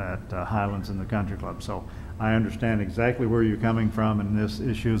Highlands and the Country Club. So I understand exactly where you're coming from, and this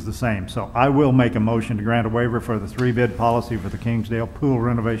issue is the same. So I will make a motion to grant a waiver for the 3-bid policy for the Kingsdale Pool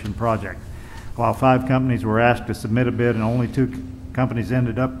renovation project. While 5 companies were asked to submit a bid and only 2 companies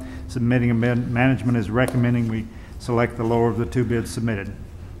ended up submitting a bid, management is recommending we select the lower of the 2 bids submitted.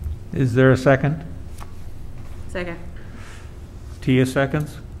 Is there a second? Second. Tia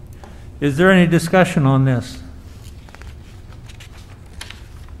seconds. Is there any discussion on this?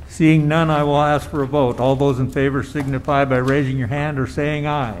 Seeing none, I will ask for a vote. All those in favor signify by raising your hand or saying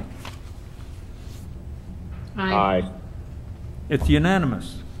aye. Aye. It's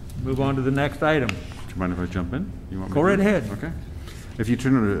unanimous. Move on to the next item. Do you mind if I jump in? You want me Go to? right ahead. Okay. If you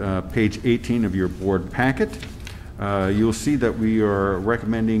turn to page 18 of your board packet, you'll see that we are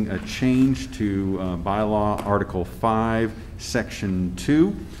recommending a change to bylaw Article 5, Section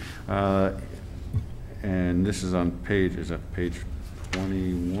 2. And this is on page, is that page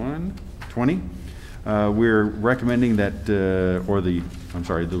 20? We're recommending that, the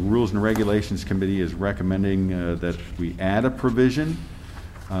Rules and Regulations Committee is recommending that we add a provision.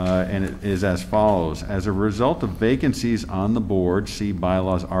 And it is as follows. As a result of vacancies on the board, see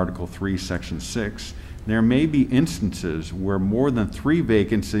bylaws Article 3, Section 6, there may be instances where more than 3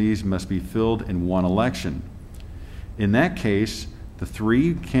 vacancies must be filled in one election. In that case, the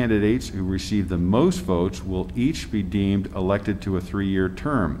 3 candidates who receive the most votes will each be deemed elected to a 3-year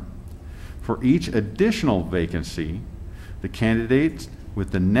term. For each additional vacancy, the candidates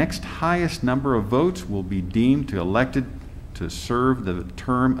with the next highest number of votes will be deemed to elected to serve the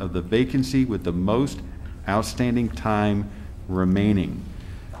term of the vacancy with the most outstanding time remaining.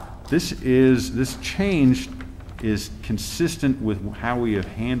 This change is consistent with how we have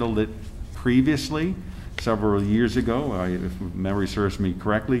handled it previously. Several years ago, if memory serves me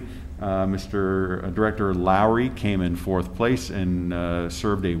correctly, Mr. Director Lowry came in 4th place and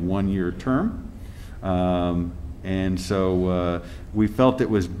served a 1-year term. And so we felt it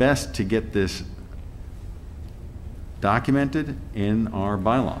was best to get this documented in our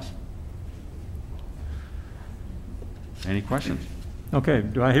bylaws. Any questions? Okay,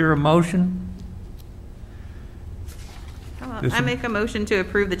 do I hear a motion? This I is- make a motion to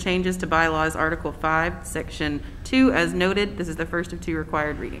approve the changes to bylaws, Article 5, Section 2, as noted. This is the first of 2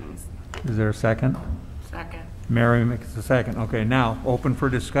 required readings. Is there a second? Second. Mary makes a second. Okay, now, open for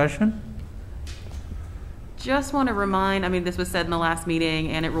discussion? Just want to remind, I mean, this was said in the last meeting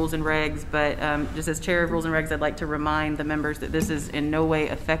and at Rules and Regs, but just as Chair of Rules and Regs, I'd like to remind the members that this is in no way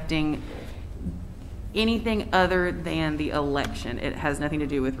affecting anything other than the election. It has nothing to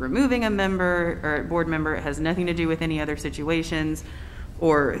do with removing a member or a board member. It has nothing to do with any other situations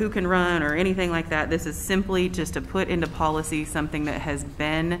or who can run or anything like that. This is simply just to put into policy something that has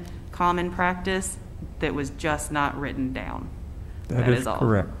been common practice that was just not written down. That is all.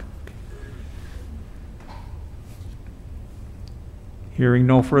 correct. Hearing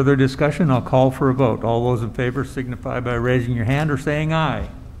no further discussion, I'll call for a vote. All those in favor signify by raising your hand or saying aye.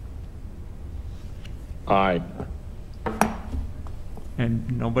 Aye.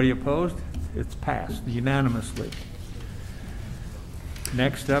 And nobody opposed? It's passed unanimously.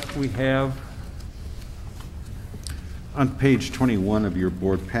 Next up, we have, On page 21 of your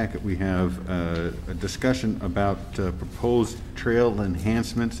board packet, we have a discussion about proposed trail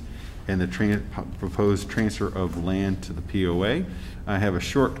enhancements and the proposed transfer of land to the POA. I have a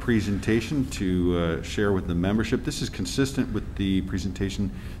short presentation to share with the membership. This is consistent with the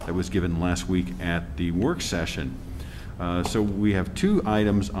presentation that was given last week at the work session. So we have 2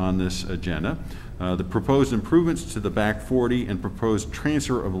 items on this agenda. The proposed improvements to the back 40 and proposed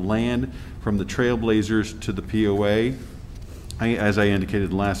transfer of land from the Trailblazers to the POA. As I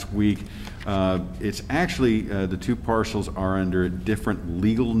indicated last week, it's actually, the 2 parcels are under different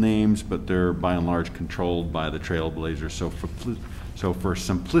legal names, but they're by and large controlled by the Trailblazers. So for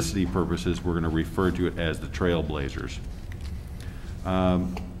simplicity purposes, we're going to refer to it as the Trailblazers.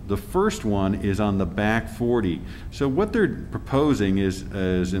 The first one is on the back 40. So what they're proposing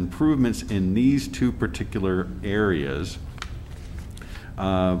is improvements in these 2 particular areas.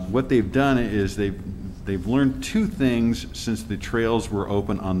 What they've done is they've learned 2 things since the trails were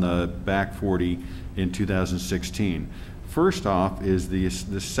open on the back 40 in 2016. First off is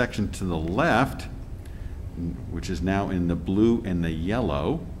this section to the left, which is now in the blue and the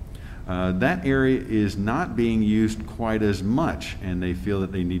yellow. That area is not being used quite as much, and they feel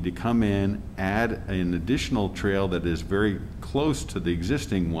that they need to come in, add an additional trail that is very close to the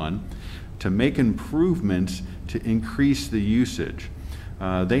existing one to make improvements to increase the usage.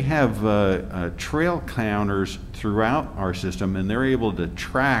 They have trail counters throughout our system, and they're able to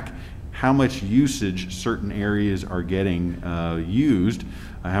track how much usage certain areas are getting used,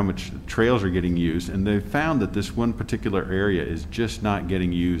 how much trails are getting used, and they found that this one particular area is just not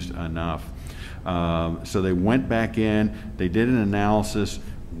getting used enough. So they went back in, they did an analysis.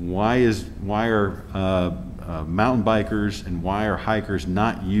 Why are mountain bikers and why are hikers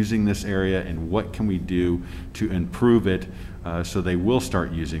not using this area, and what can we do to improve it so they will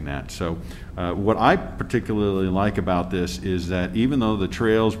start using that? So what I particularly like about this is that even though the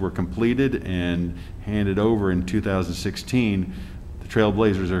trails were completed and handed over in 2016, the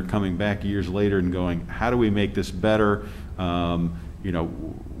Trailblazers are coming back years later and going, how do we make this better? You know,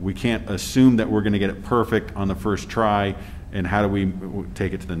 we can't assume that we're going to get it perfect on the first try, and how do we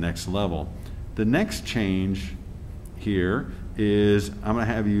take it to the next level? The next change here is I'm going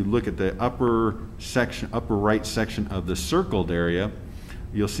to have you look at the upper right section of the circled area.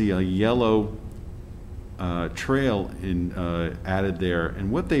 You'll see a yellow trail added there.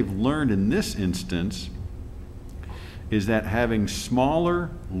 And what they've learned in this instance is that having smaller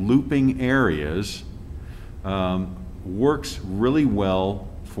looping areas works really well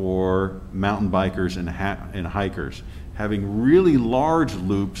for mountain bikers and hikers. Having really large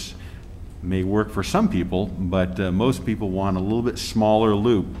loops may work for some people, but most people want a little bit smaller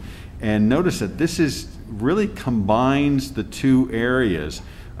loop. And notice that this really combines the 2 areas.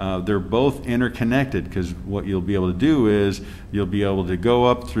 They're both interconnected, because what you'll be able to do is you'll be able to go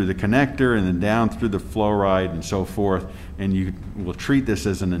up through the connector and then down through the flow ride and so forth, and you will treat this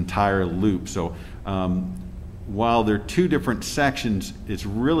as an entire loop. So while they're 2 different sections, it's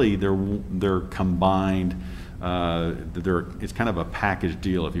really they're combined. It's kind of a package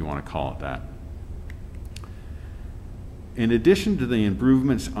deal, if you want to call it that. In addition to the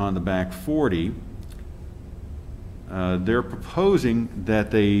improvements on the back 40, they're proposing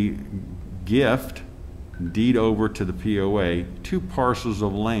that they deed over to the POA 2 parcels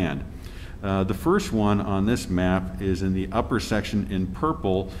of land. The first one on this map is in the upper section in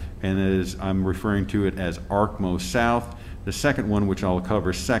purple, and I'm referring to it as ARCMO South. The second one, which I'll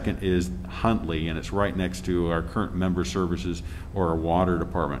cover second, is Huntley, and it's right next to our current member services or our water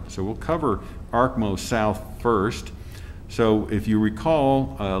department. So we'll cover ARCMO South first. So if you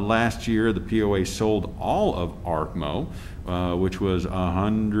recall, last year the POA sold all of ARCMO, which was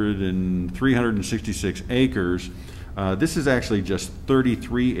 366 acres. This is actually just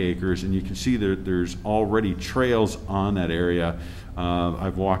 33 acres, and you can see that there's already trails on that area.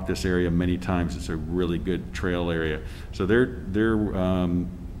 I've walked this area many times. It's a really good trail area. So they're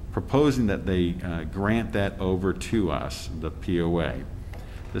proposing that they grant that over to us, the POA.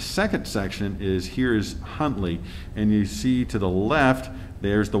 The second section here's Huntley, and you see to the left,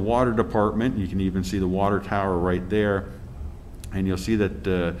 there's the water department. You can even see the water tower right there, and you'll see that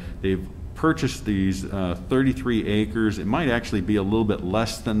they've purchased these 33 acres. It might actually be a little bit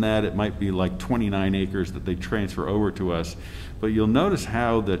less than that. It might be like 29 acres that they transfer over to us. But you'll notice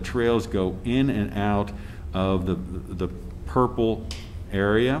how the trails go in and out of the purple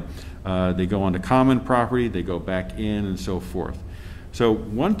area. They go onto common property, they go back in, and so forth. So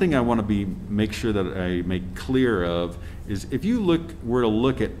one thing I want to make sure that I make clear of is if you were to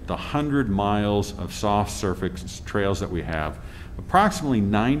look at the 100 miles of soft surface trails that we have, approximately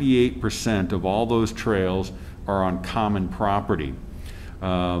 98% of all those trails are on common property.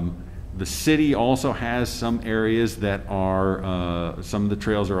 The city also has some areas that are, some of the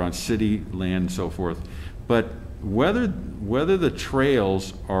trails are on city land and so forth. But whether the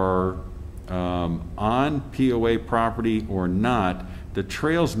trails are on POA property or not, the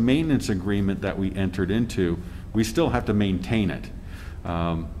trails maintenance agreement that we entered into, we still have to maintain it.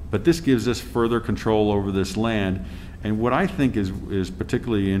 But this gives us further control over this land. And what I think is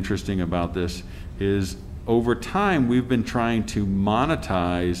particularly interesting about this is over time we've been trying to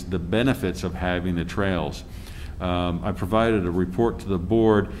monetize the benefits of having the trails. I provided a report to the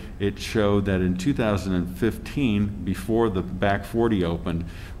board. It showed that in 2015, before the Back 40 opened,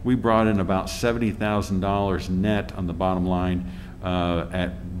 we brought in about $70,000 net on the bottom line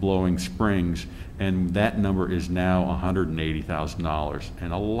at Blowing Springs, and that number is now $180,000.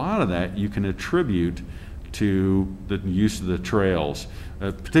 And a lot of that you can attribute to the use of the trails,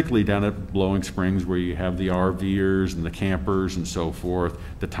 particularly down at Blowing Springs where you have the RVers and the campers and so forth,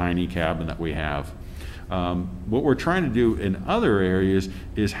 the tiny cabin that we have. What we're trying to do in other areas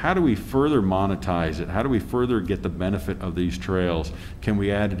is how do we further monetize it? How do we further get the benefit of these trails? Can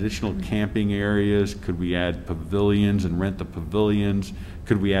we add additional camping areas? Could we add pavilions and rent the pavilions?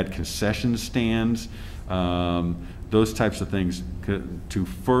 Could we add concession stands? Those types of things to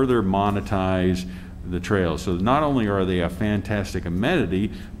further monetize the trails. So not only are they a fantastic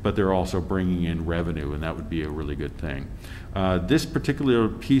amenity, but they're also bringing in revenue, and that would be a really good thing. This particular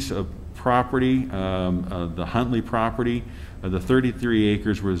piece of property, the Huntley property, the 33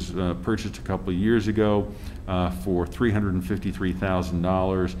 acres was purchased a couple of years ago for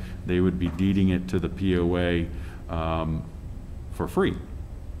 $353,000. They would be deeding it to the POA for free.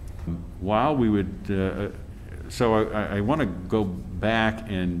 While we would, so I want to go back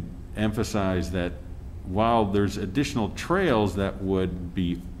and emphasize that while there's additional trails that would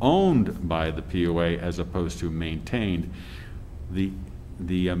be owned by the POA as opposed to maintained,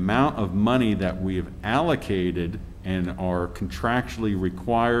 the amount of money that we have allocated and are contractually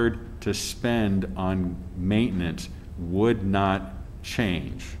required to spend on maintenance would not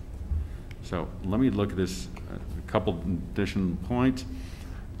change. So let me look at this, a couple additional points.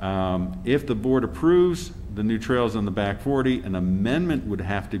 If the board approves the new trails on the Back 40, an amendment would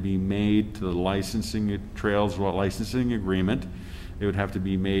have to be made to the licensing trails licensing agreement. It would have to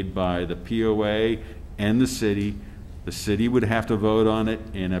be made by the POA and the city. The city would have to vote on it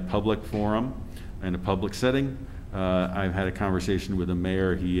in a public forum, in a public setting. I've had a conversation with the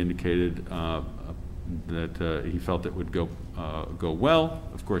mayor. He indicated that he felt it would go well.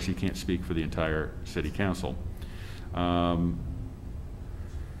 Of course, he can't speak for the entire city council.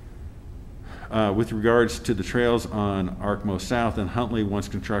 With regards to the trails on ARCMO South and Huntley, once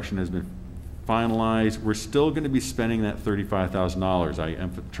construction has been finalized, we're still going to be spending that $35,000. I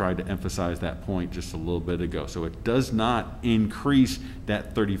tried to emphasize that point just a little bit ago. So it does not increase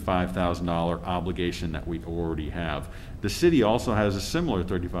that $35,000 obligation that we already have. The city also has a similar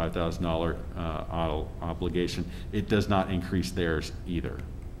 $35,000 obligation. It does not increase theirs either.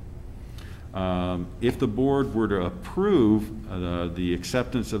 If the board were to approve the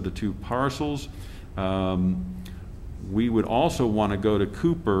acceptance of the two parcels, we would also want to go to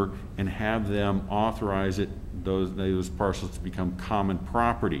Cooper and have them authorize those parcels to become common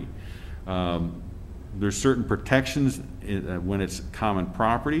property. There's certain protections when it's common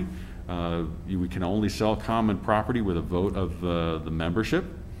property. We can only sell common property with a vote of the membership.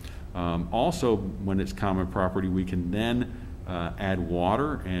 Also, when it's common property, we can then add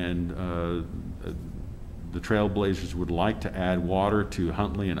water, and the Trailblazers would like to add water to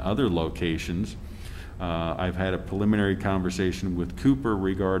Huntley and other locations. I've had a preliminary conversation with Cooper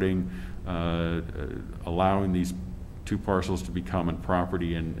regarding allowing these two parcels to be common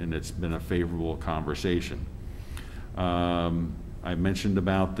property, and it's been a favorable conversation. I mentioned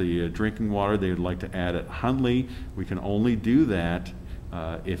about the drinking water they would like to add at Huntley. We can only do that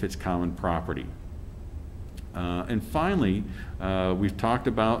if it's common property. And finally, we've talked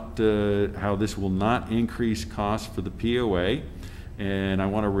about how this will not increase costs for the POA, and I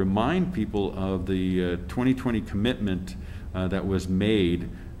want to remind people of the 2020 commitment that was made,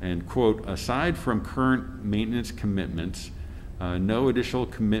 and quote, aside from current maintenance commitments, no additional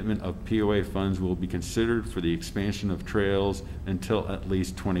commitment of POA funds will be considered for the expansion of trails until at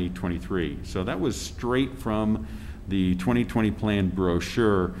least 2023. So that was straight from the 2020 plan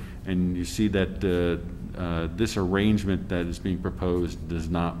brochure, and you see that this arrangement that is being proposed does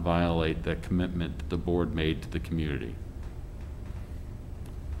not violate the commitment that the board made to the community.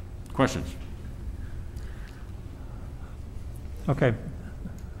 Questions? Okay.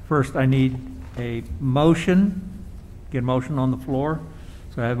 First, I need a motion. Get a motion on the floor.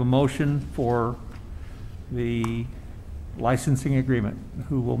 So I have a motion for the licensing agreement.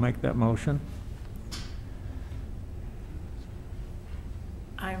 Who will make that motion?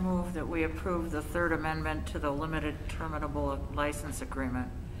 I move that we approve the third amendment to the limited terminable license agreement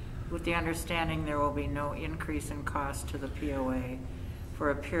with the understanding there will be no increase in cost to the POA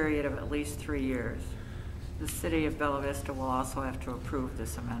for a period of at least 3 years. The city of Bella Vista will also have to approve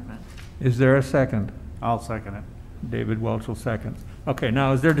this amendment. Is there a second? I'll second it. David Welch will second. Okay,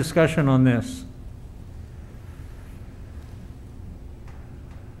 now is there discussion on this?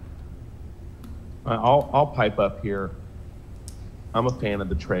 I'll pipe up here. I'm a fan of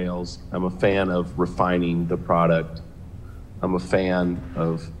the trails. I'm a fan of refining the product. I'm a fan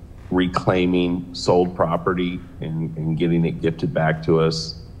of reclaiming sold property and getting it gifted back to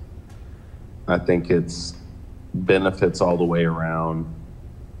us. I think it's benefits all the way around.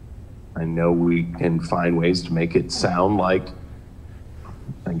 I know we can find ways to make it sound like,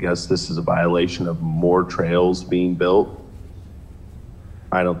 I guess this is a violation of more trails being built.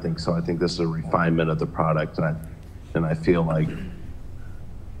 I don't think so. I think this is a refinement of the product, and I feel like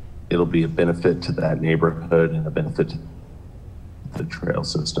it'll be a benefit to that neighborhood and a benefit to the trail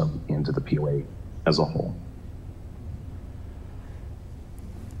system and to the POA as a whole.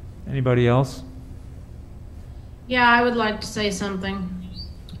 Anybody else? Yeah, I would like to say something.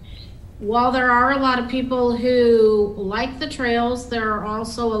 While there are a lot of people who like the trails, there are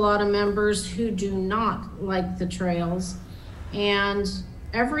also a lot of members who do not like the trails. And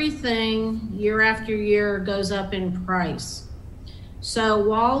everything year after year goes up in price. So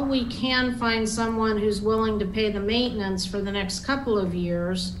while we can find someone who's willing to pay the maintenance for the next couple of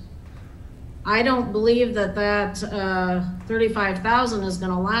years, I don't believe that $35,000 is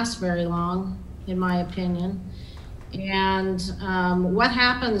going to last very long, in my opinion. And what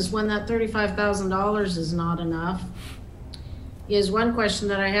happens when that $35,000 is not enough is one question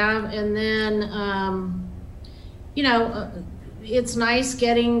that I have. And then, it's nice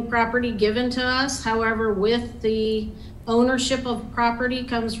getting property given to us. However, with the ownership of property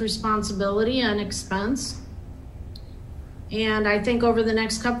comes responsibility and expense. And I think over the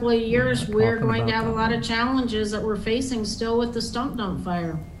next couple of years, we're going to have a lot of challenges that we're facing still with the stump dump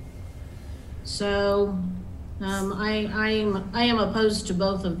fire. So I am opposed to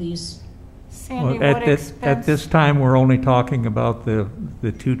both of these. Sandy, Well, what at expense? this time, we're only talking about the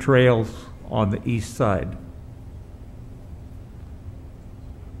two trails on the east side.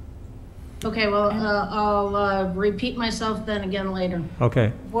 Okay, well, I'll repeat myself then again later.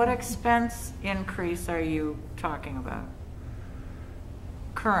 Okay. What expense increase are you talking about?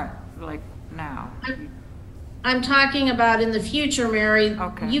 Current, like now? I'm talking about in the future, Mary.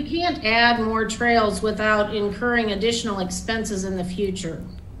 Okay. You can't add more trails without incurring additional expenses in the future.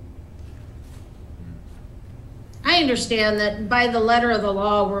 I understand that by the letter of the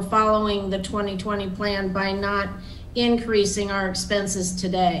law, we're following the 2020 plan by not increasing our expenses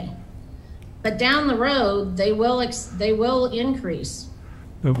today. But down the road, they will increase.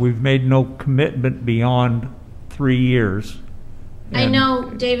 But we've made no commitment beyond 3 years. I And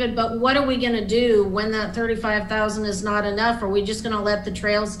know, David, but what are we going to do when that $35,000 is not enough? Are we just going to let the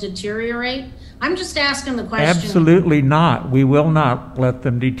trails deteriorate? I'm just asking the question. Absolutely not. We will not let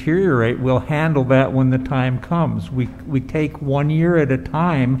them deteriorate. We'll handle that when the time comes. We take 1 year at a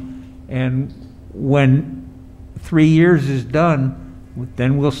time, and when 3 years is done,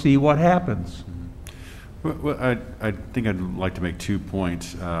 then we'll see what happens. Well, I think I'd like to make 2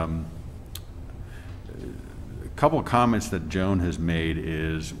 points. A couple of comments that Joan has made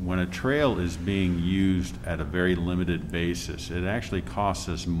is when a trail is being used at a very limited basis, it actually costs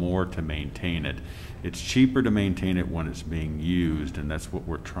us more to maintain it. It's cheaper to maintain it when it's being used, and that's what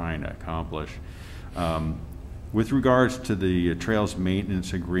we're trying to accomplish. With regards to the trails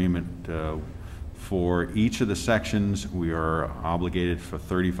maintenance agreement, for each of the sections, we are obligated for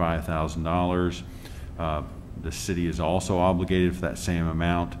 $35,000. The city is also obligated for that same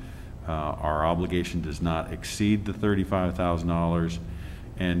amount. Our obligation does not exceed the $35,000.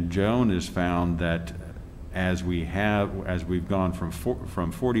 And Joan has found that as we've gone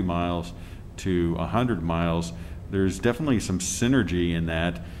from 40 miles to 100 miles, there's definitely some synergy in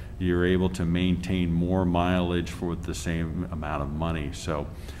that you're able to maintain more mileage for the same amount of money. So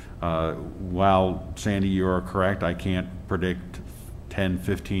while, Sandy, you are correct, I can't predict 10,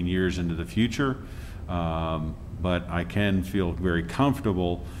 15 years into the future, but I can feel very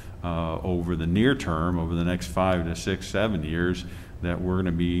comfortable over the near term, over the next 5 to 6, 7 years, that we're going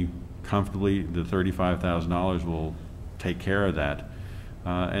to be comfortably, the $35,000 will take care of that.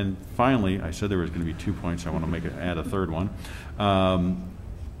 And finally, I said there was going to be 2 points. I want to add a third one.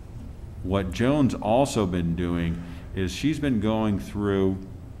 What Joan's also been doing is she's been going through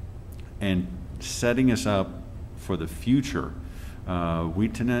and setting us up for the future. We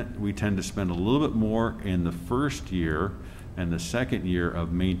tend to spend a little bit more in the first year and the second year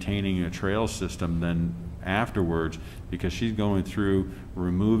of maintaining a trail system than afterwards, because she's going through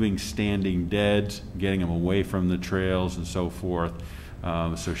removing standing deads, getting them away from the trails and so forth.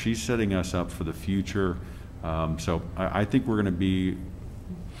 So she's setting us up for the future. So I think we're going to be,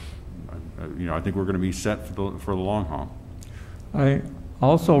 I think we're going to be set for the long haul. I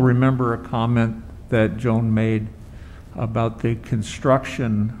also remember a comment that Joan made about the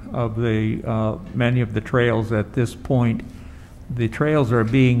construction of the many of the trails at this point. The trails are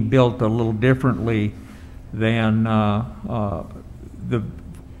being built a little differently than the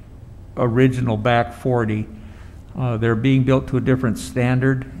original back 40. They're being built to a different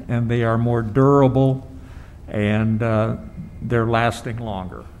standard, and they are more durable, and they're lasting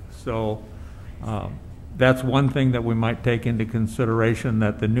longer. So that's one thing that we might take into consideration,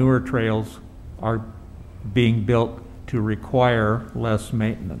 that the newer trails are being built to require less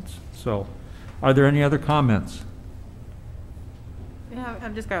maintenance. So are there any other comments? Yeah,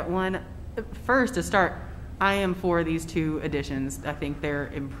 I've just got one. First, to start, I am for these 2 additions. I think they're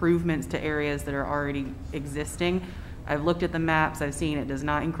improvements to areas that are already existing. I've looked at the maps, I've seen it does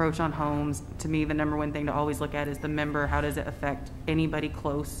not encroach on homes. To me, the number one thing to always look at is the member. How does it affect anybody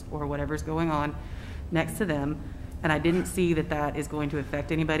close or whatever's going on next to them? And I didn't see that that is going to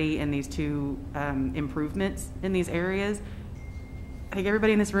affect anybody in these 2 improvements in these areas. I think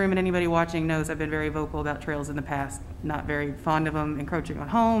everybody in this room and anybody watching knows I've been very vocal about trails in the past. Not very fond of them encroaching on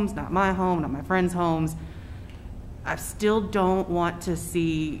homes, not my home, not my friends' homes. I still don't want to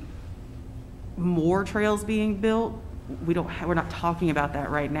see more trails being built. We're not talking about that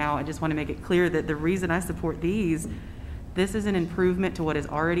right now. I just want to make it clear that the reason I support these, this is an improvement to what is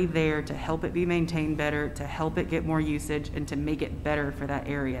already there to help it be maintained better, to help it get more usage, and to make it better for that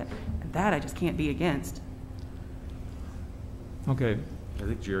area. And that I just can't be against. Okay. I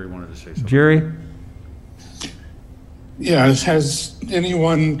think Jerry wanted to say something. Jerry? Yes, has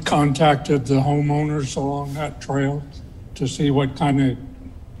anyone contacted the homeowners along that trail to see what kind of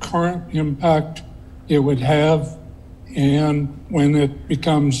current impact it would have, and when it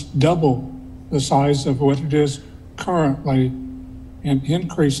becomes double the size of what it is currently and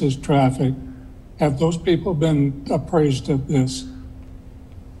increases traffic, have those people been appraised of this?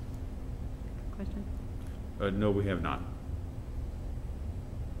 Question? No, we have not.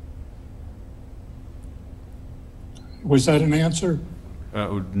 Was that an answer?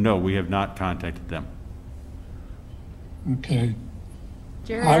 No, we have not contacted them. Okay.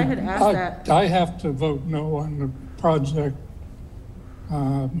 Jerry, I had asked that. I have to vote no on the project.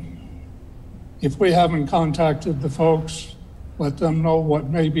 If we haven't contacted the folks, let them know what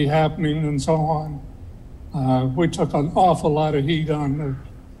may be happening and so on. We took an awful lot of heat on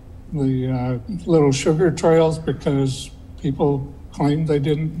the Little Sugar trails because people claimed they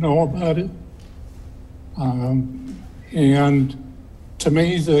didn't know about it. And to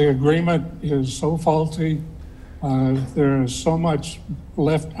me, the agreement is so faulty. There is so much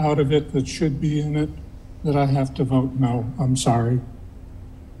left out of it that should be in it that I have to vote no. I'm sorry.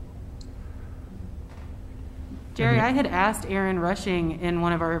 Jerry, I had asked Aaron Rushing in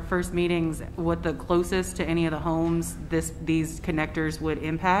one of our first meetings what the closest to any of the homes these connectors would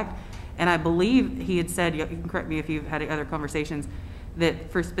impact. And I believe he had said, you can correct me if you've had other conversations,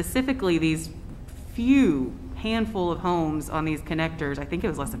 that for specifically these few handful of homes on these connectors, I think it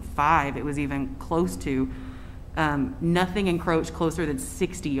was less than 5, it was even close to, nothing encroached closer than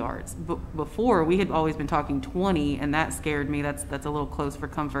 60 yards. Before, we had always been talking 20, and that scared me. That's a little close for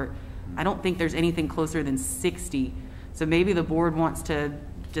comfort. I don't think there's anything closer than 60. So maybe the board wants to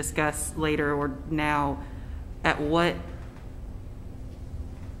discuss later or now at what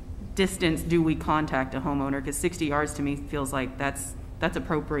distance do we contact a homeowner? Because 60 yards to me feels like that's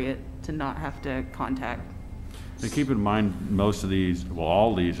appropriate to not have to contact. And keep in mind, most of these, well,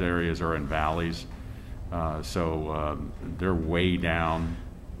 all these areas are in valleys. So they're way down.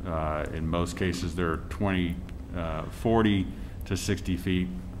 In most cases, they're 40 to 60 feet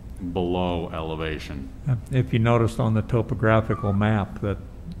below elevation. If you noticed on the topographical map that,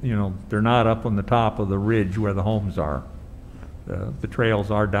 you know, they're not up on the top of the ridge where the homes are. The trails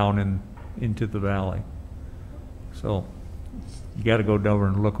are down into the valley. So you got to go down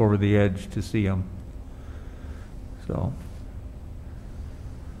and look over the edge to see them. So,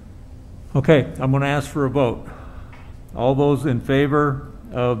 okay, I'm going to ask for a vote. All those in favor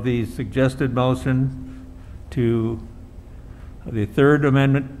of the suggested motion to the third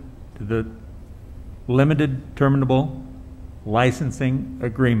amendment to the limited terminable licensing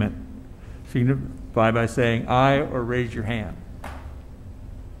agreement, signify by saying aye or raise your hand.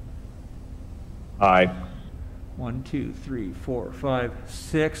 Aye. 1, 2, 3, 4, 5,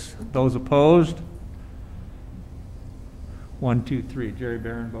 6. Those opposed? 1, 2, 3. Jerry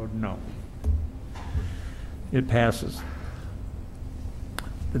Barron voted no. It passes.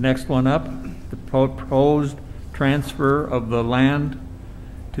 The next one up, the proposed transfer of the land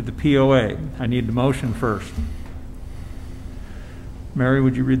to the POA. I need the motion first. Mary,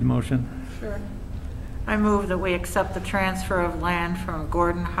 would you read the motion? Sure. I move that we accept the transfer of land from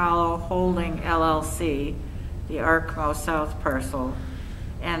Gordon Hollow Holding LLC, the Arkmo South parcel,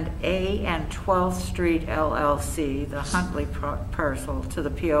 and A and 12th Street LLC, the Huntley parcel, to the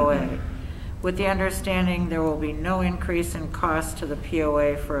POA, with the understanding there will be no increase in cost to the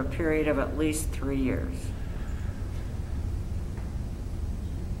POA for a period of at least 3 years.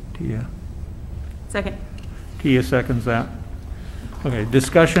 Tia. Second. Tia seconds that. Okay,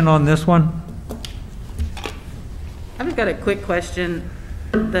 discussion on this one? I've just got a quick question.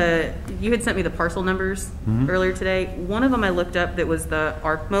 You had sent me the parcel numbers earlier today. One of them I looked up that was the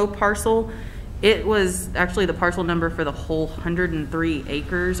Arkmo parcel. It was actually the parcel number for the whole 103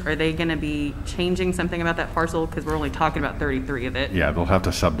 acres. Are they going to be changing something about that parcel? Because we're only talking about 33 of it. Yeah, they'll have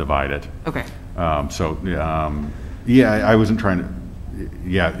to subdivide it. Okay. Yeah, I wasn't trying to,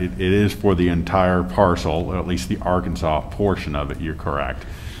 yeah, it is for the entire parcel, at least the Arkansas portion of it, you're correct.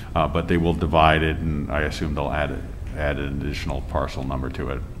 But they will divide it, and I assume they'll add an additional parcel number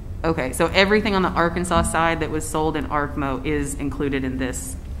to it. Okay, so everything on the Arkansas side that was sold in Arkmo is included in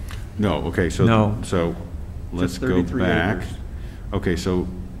this? No, okay, so, No. so let's Just go 33 back. acres. Okay, so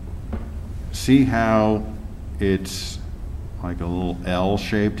see how it's like a little L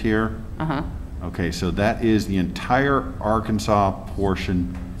shaped here? Uh-huh. Okay, so that is the entire Arkansas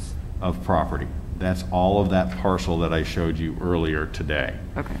portion of property. That's all of that parcel that I showed you earlier today.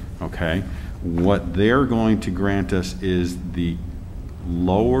 Okay. Okay? What they're going to grant us is the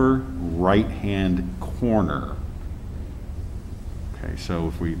lower right-hand corner. Okay, so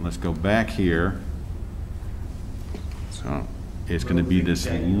if let's go back here. So it's going to be this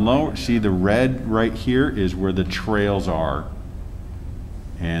lower, see the red right here is where the trails are.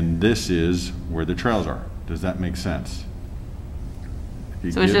 And this is where the trails are. Does that make sense?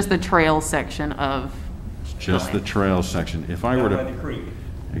 So it's just the trail section of? Just the trail section. If I were to give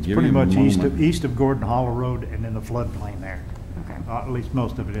Pretty you a much moment. east of Gordon Hollow Road and in the floodplain there. Okay. At least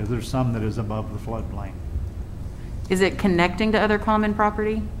most of it is. There's some that is above the floodplain. Is it connecting to other common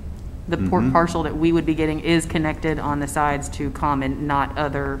property? The parcel that we would be getting is connected on the sides to common, not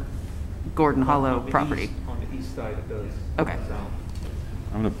other Gordon Hollow property? On the east side it does. Okay.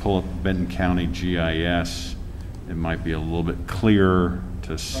 I'm going to pull up Benton County GIS. It might be a little bit clearer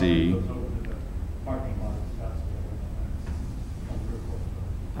to see.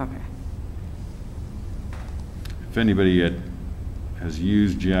 Okay. If anybody has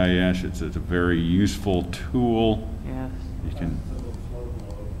used GIS, it's a very useful tool. Yes. You can.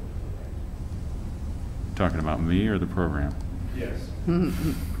 Talking about me or the program? Yes. There's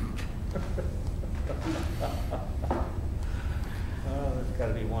got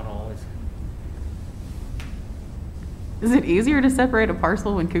to be one always. Is it easier to separate a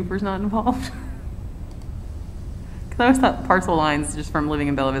parcel when Cooper's not involved? Because I always thought parcel lines just from living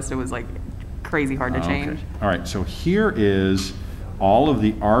in Bella Vista was like crazy hard to change. Okay. All right, so here is all of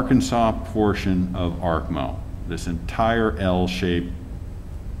the Arkansas portion of Arkmo, this entire L-shaped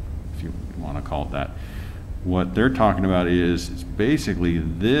want to call it that. What they're talking about is it's basically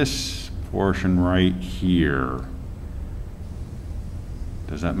this portion right here.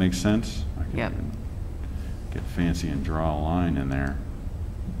 Does that make sense? I can Yep. even get fancy and draw a line in there.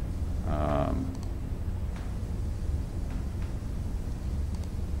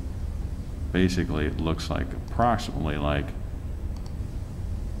 Basically, it looks like approximately like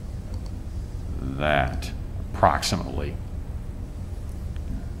that, approximately.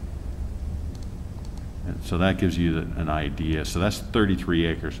 And so that gives you an idea. So that's 33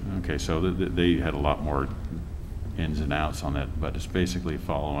 acres. Okay, so they had a lot more ins and outs on that, but it's basically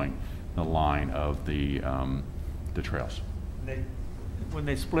following the line of the trails. When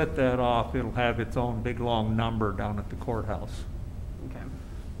they split that off, it'll have its own big, long number down at the courthouse. Okay.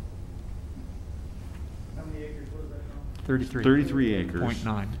 How many acres was that? 33 acres.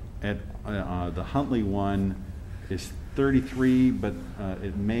 0.9. At the Huntley one is 33, but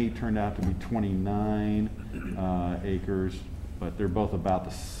it may turn out to be 29 acres, but they're both about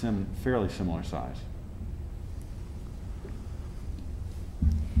the fairly similar size.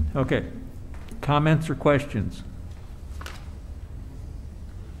 Okay. Comments or questions?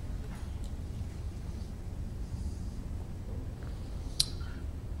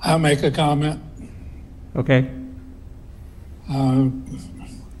 I'll make a comment. Okay.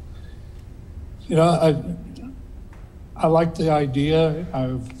 You know, I like the idea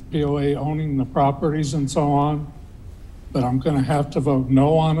of POA owning the properties and so on, but I'm going to have to vote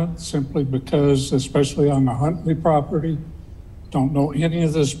no on it simply because, especially on the Huntley property, don't know any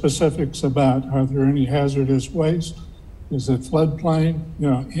of the specifics about, are there any hazardous waste? Is it floodplain? You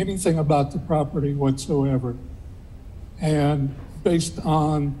know, anything about the property whatsoever. And based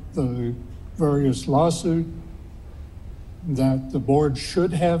on the various lawsuits that the board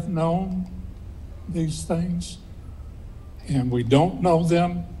should have known these things, and we don't know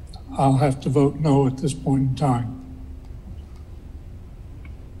them, I'll have to vote no at this point in time.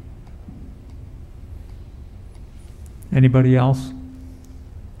 Anybody else?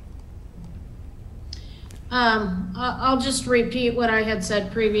 I'll just repeat what I had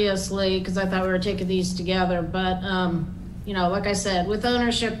said previously because I thought we were taking these together. But, you know, like I said, with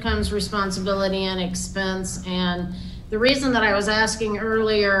ownership comes responsibility and expense. And the reason that I was asking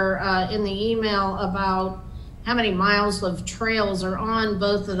earlier in the email about how many miles of trails are on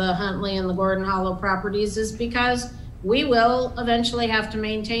both of the Huntley and the Gordon Hollow properties is because we will eventually have to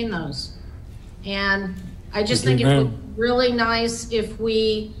maintain those. And I just think it would be really nice if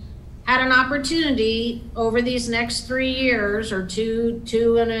we had an opportunity over these next 3 years or 2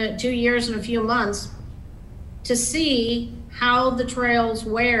 years and a few months to see how the trails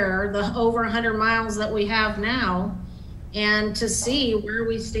wear the over 100 miles that we have now and to see where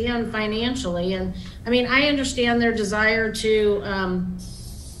we stand financially. And I mean, I understand their desire to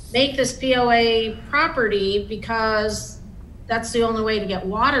make this POA property because that's the only way to get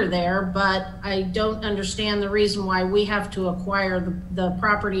water there, but I don't understand the reason why we have to acquire the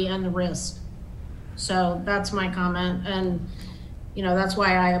property and the risk. So that's my comment, and you know, that's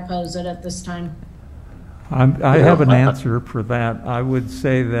why I oppose it at this time. I have an answer for that. I would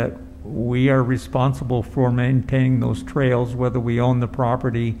say that we are responsible for maintaining those trails whether we own the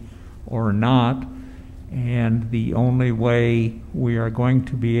property or not, and the only way we are going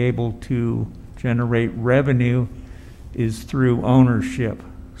to be able to generate revenue is through ownership.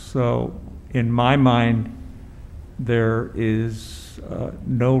 So in my mind, there is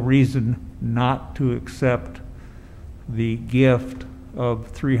no reason not to accept the gift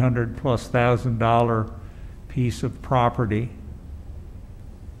of $300,000+ piece of property.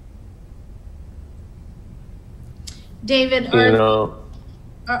 David,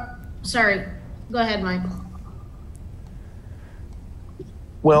 sorry, go ahead, Mike.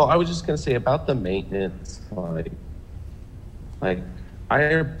 Well, I was just going to say about the maintenance, like I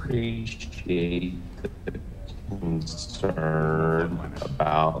appreciate the concern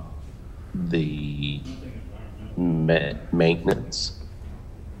about the maintenance.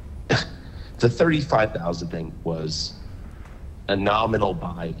 The $35,000 thing was a nominal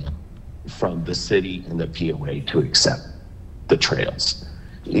buy-in from the city and the POA to accept the trails.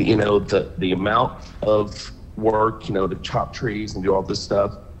 You know, the amount of work, you know, to chop trees and do all this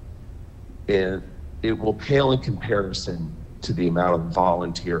stuff, and it will pale in comparison to the amount of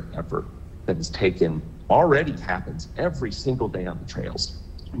volunteer effort that is taken, already happens every single day on the trails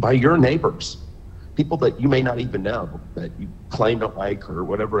by your neighbors, people that you may not even know, that you claim to like or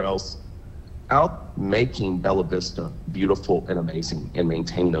whatever else, out making Bella Vista beautiful and amazing and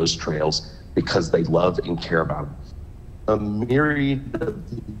maintain those trails because they love and care about them. A myriad of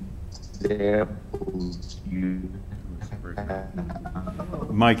examples you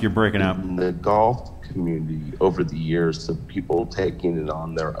Mike, you're breaking up. in the golf community over the years of people taking it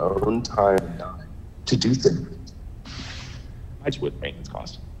on their own time and dime to do things with maintenance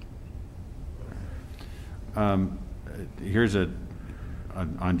costs. Here's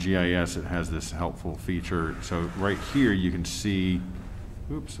on GIS, it has this helpful feature. So right here, you can see,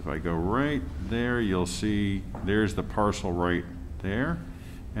 oops, if I go right there, you'll see there's the parcel right there.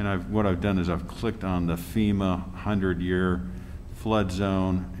 And what I've done is I've clicked on the FEMA 100-year flood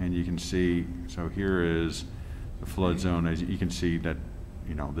zone, and you can see, so here is the flood zone. As you can see that,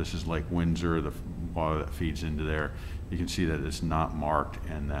 you know, this is Lake Windsor, the water that feeds into there. You can see that it's not marked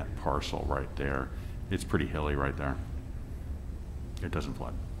in that parcel right there. It's pretty hilly right there. It doesn't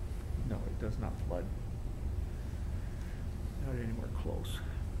flood. No, it does not flood. Not anywhere close.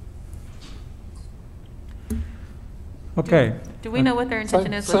 Okay. Do we know what their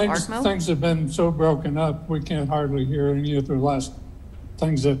intention is with ARCMO? Things have been so broken up, we can't hardly hear any of the last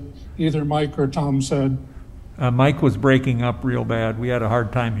things that either Mike or Tom said. Mike was breaking up real bad. We had a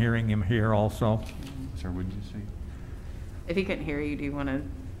hard time hearing him here also. Sir, what did you say? If he couldn't hear you, do you want to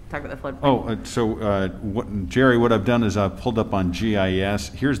talk about the floodplain? Jerry, what I've done is I've pulled up on GIS.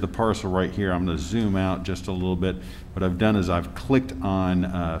 Here's the parcel right here. I'm going to zoom out just a little bit. What I've done is I've clicked on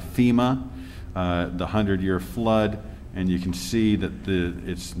FEMA, the 100-year flood, and you can see that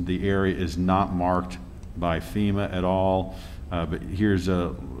the area is not marked by FEMA at all. But here's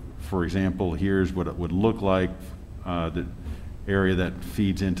for example, here's what it would look like. The area that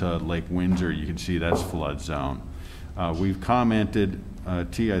feeds into Lake Windsor, you can see that's flood zone. We've commented,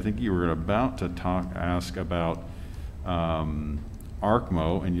 T, I think you were about to ask about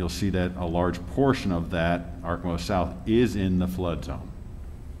ARCMO, and you'll see that a large portion of that, ARCMO South, is in the flood zone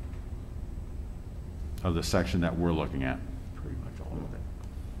of the section that we're looking at. Pretty much all of it.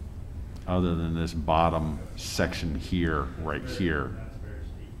 Other than this bottom section here, right here.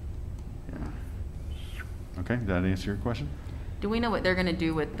 Yeah. Okay, did that answer your question? Do we know what they're going to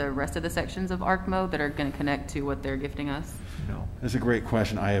do with the rest of the sections of ARCMO that are going to connect to what they're gifting us? No. That's a great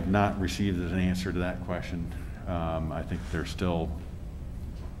question. I have not received an answer to that question. I think they're still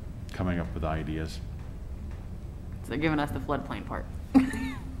coming up with ideas. So they're giving us the floodplain part.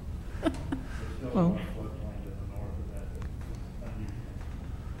 Well,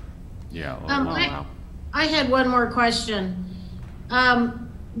 yeah. I had one more question.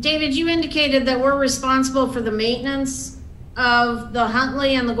 David, you indicated that we're responsible for the maintenance of the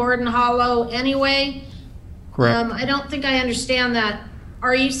Huntley and the Gordon Hollow anyway. correct. I don't think I understand that.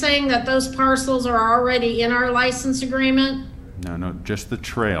 Are you saying that those parcels are already in our license agreement? No, just the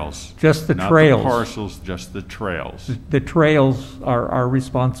trails. Just the Not trails. the parcels, just the trails. The trails are our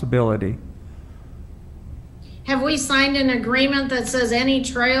responsibility. Have we signed an agreement that says any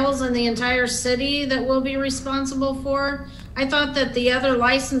trails in the entire city that we'll be responsible for? I thought that the other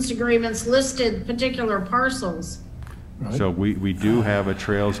license agreements listed particular parcels. Right. So we do have a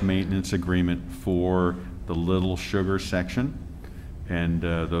trails maintenance agreement for the Little Sugar section, and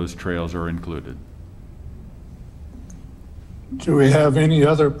those trails are included. Do we have any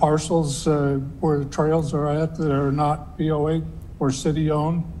other parcels where the trails are at that are not POA or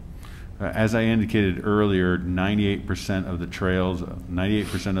city-owned? As I indicated earlier, 98% of the trails,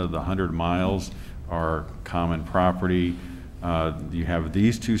 98% of the 100 miles are common property. You have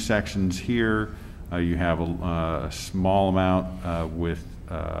these two sections here. You have a small amount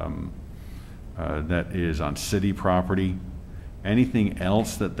that is on city property. Anything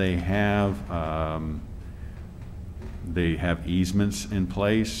else that they have easements in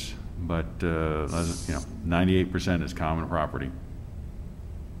place, but 98% is common property.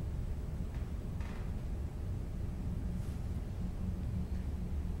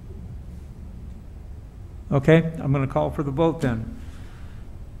 Okay, I'm going to call for the vote then.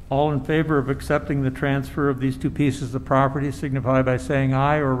 All in favor of accepting the transfer of these two pieces of property signify by saying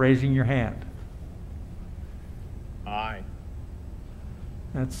aye or raising your hand. Aye.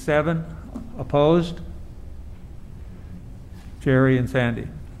 That's 7. Opposed? Jerry and Sandy,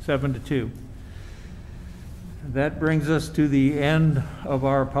 7-2. That brings us to the end of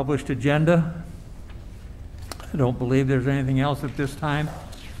our published agenda. I don't believe there's anything else at this time.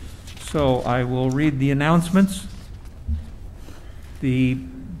 So I will read the announcements. The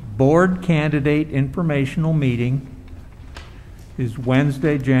board candidate informational meeting is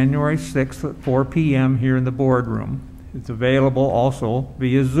Wednesday, January 6th at 4 p.m. here in the boardroom. It's available also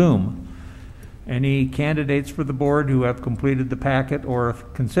via Zoom. Any candidates for the board who have completed the packet or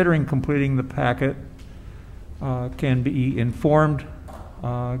considering completing the packet can be informed,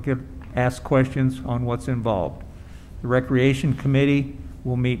 ask questions on what's involved. The Recreation Committee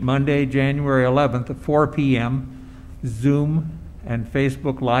will meet Monday, January 11th at 4 p.m. Zoom, and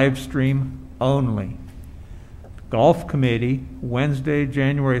Facebook live stream only. Golf Committee, Wednesday,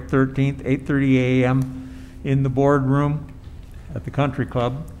 January 13th, 8:30 a.m. in the boardroom at the Country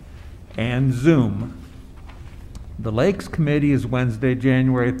Club and Zoom. The Lakes Committee is Wednesday,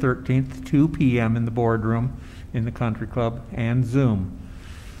 January 13th, 2 p.m. in the boardroom in the Country Club and Zoom.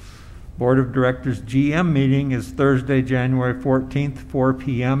 Board of Directors GM meeting is Thursday, January 14th, 4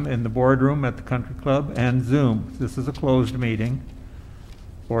 p.m. in the boardroom at the Country Club and Zoom. This is a closed meeting.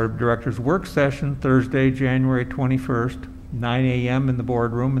 Board of Directors work session Thursday, January 21st, 9 a.m. in the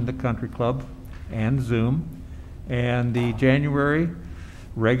boardroom in the Country Club and Zoom. And the January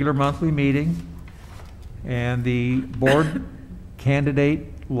regular monthly meeting and the board candidate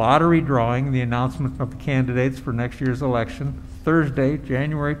lottery drawing, the announcement of the candidates for next year's election, Thursday,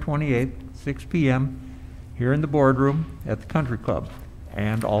 January 28th, 6 p.m. here in the boardroom at the Country Club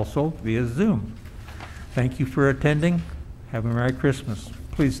and also via Zoom. Thank you for attending. Have a Merry Christmas.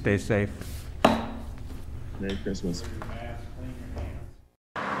 Please stay safe. Merry Christmas.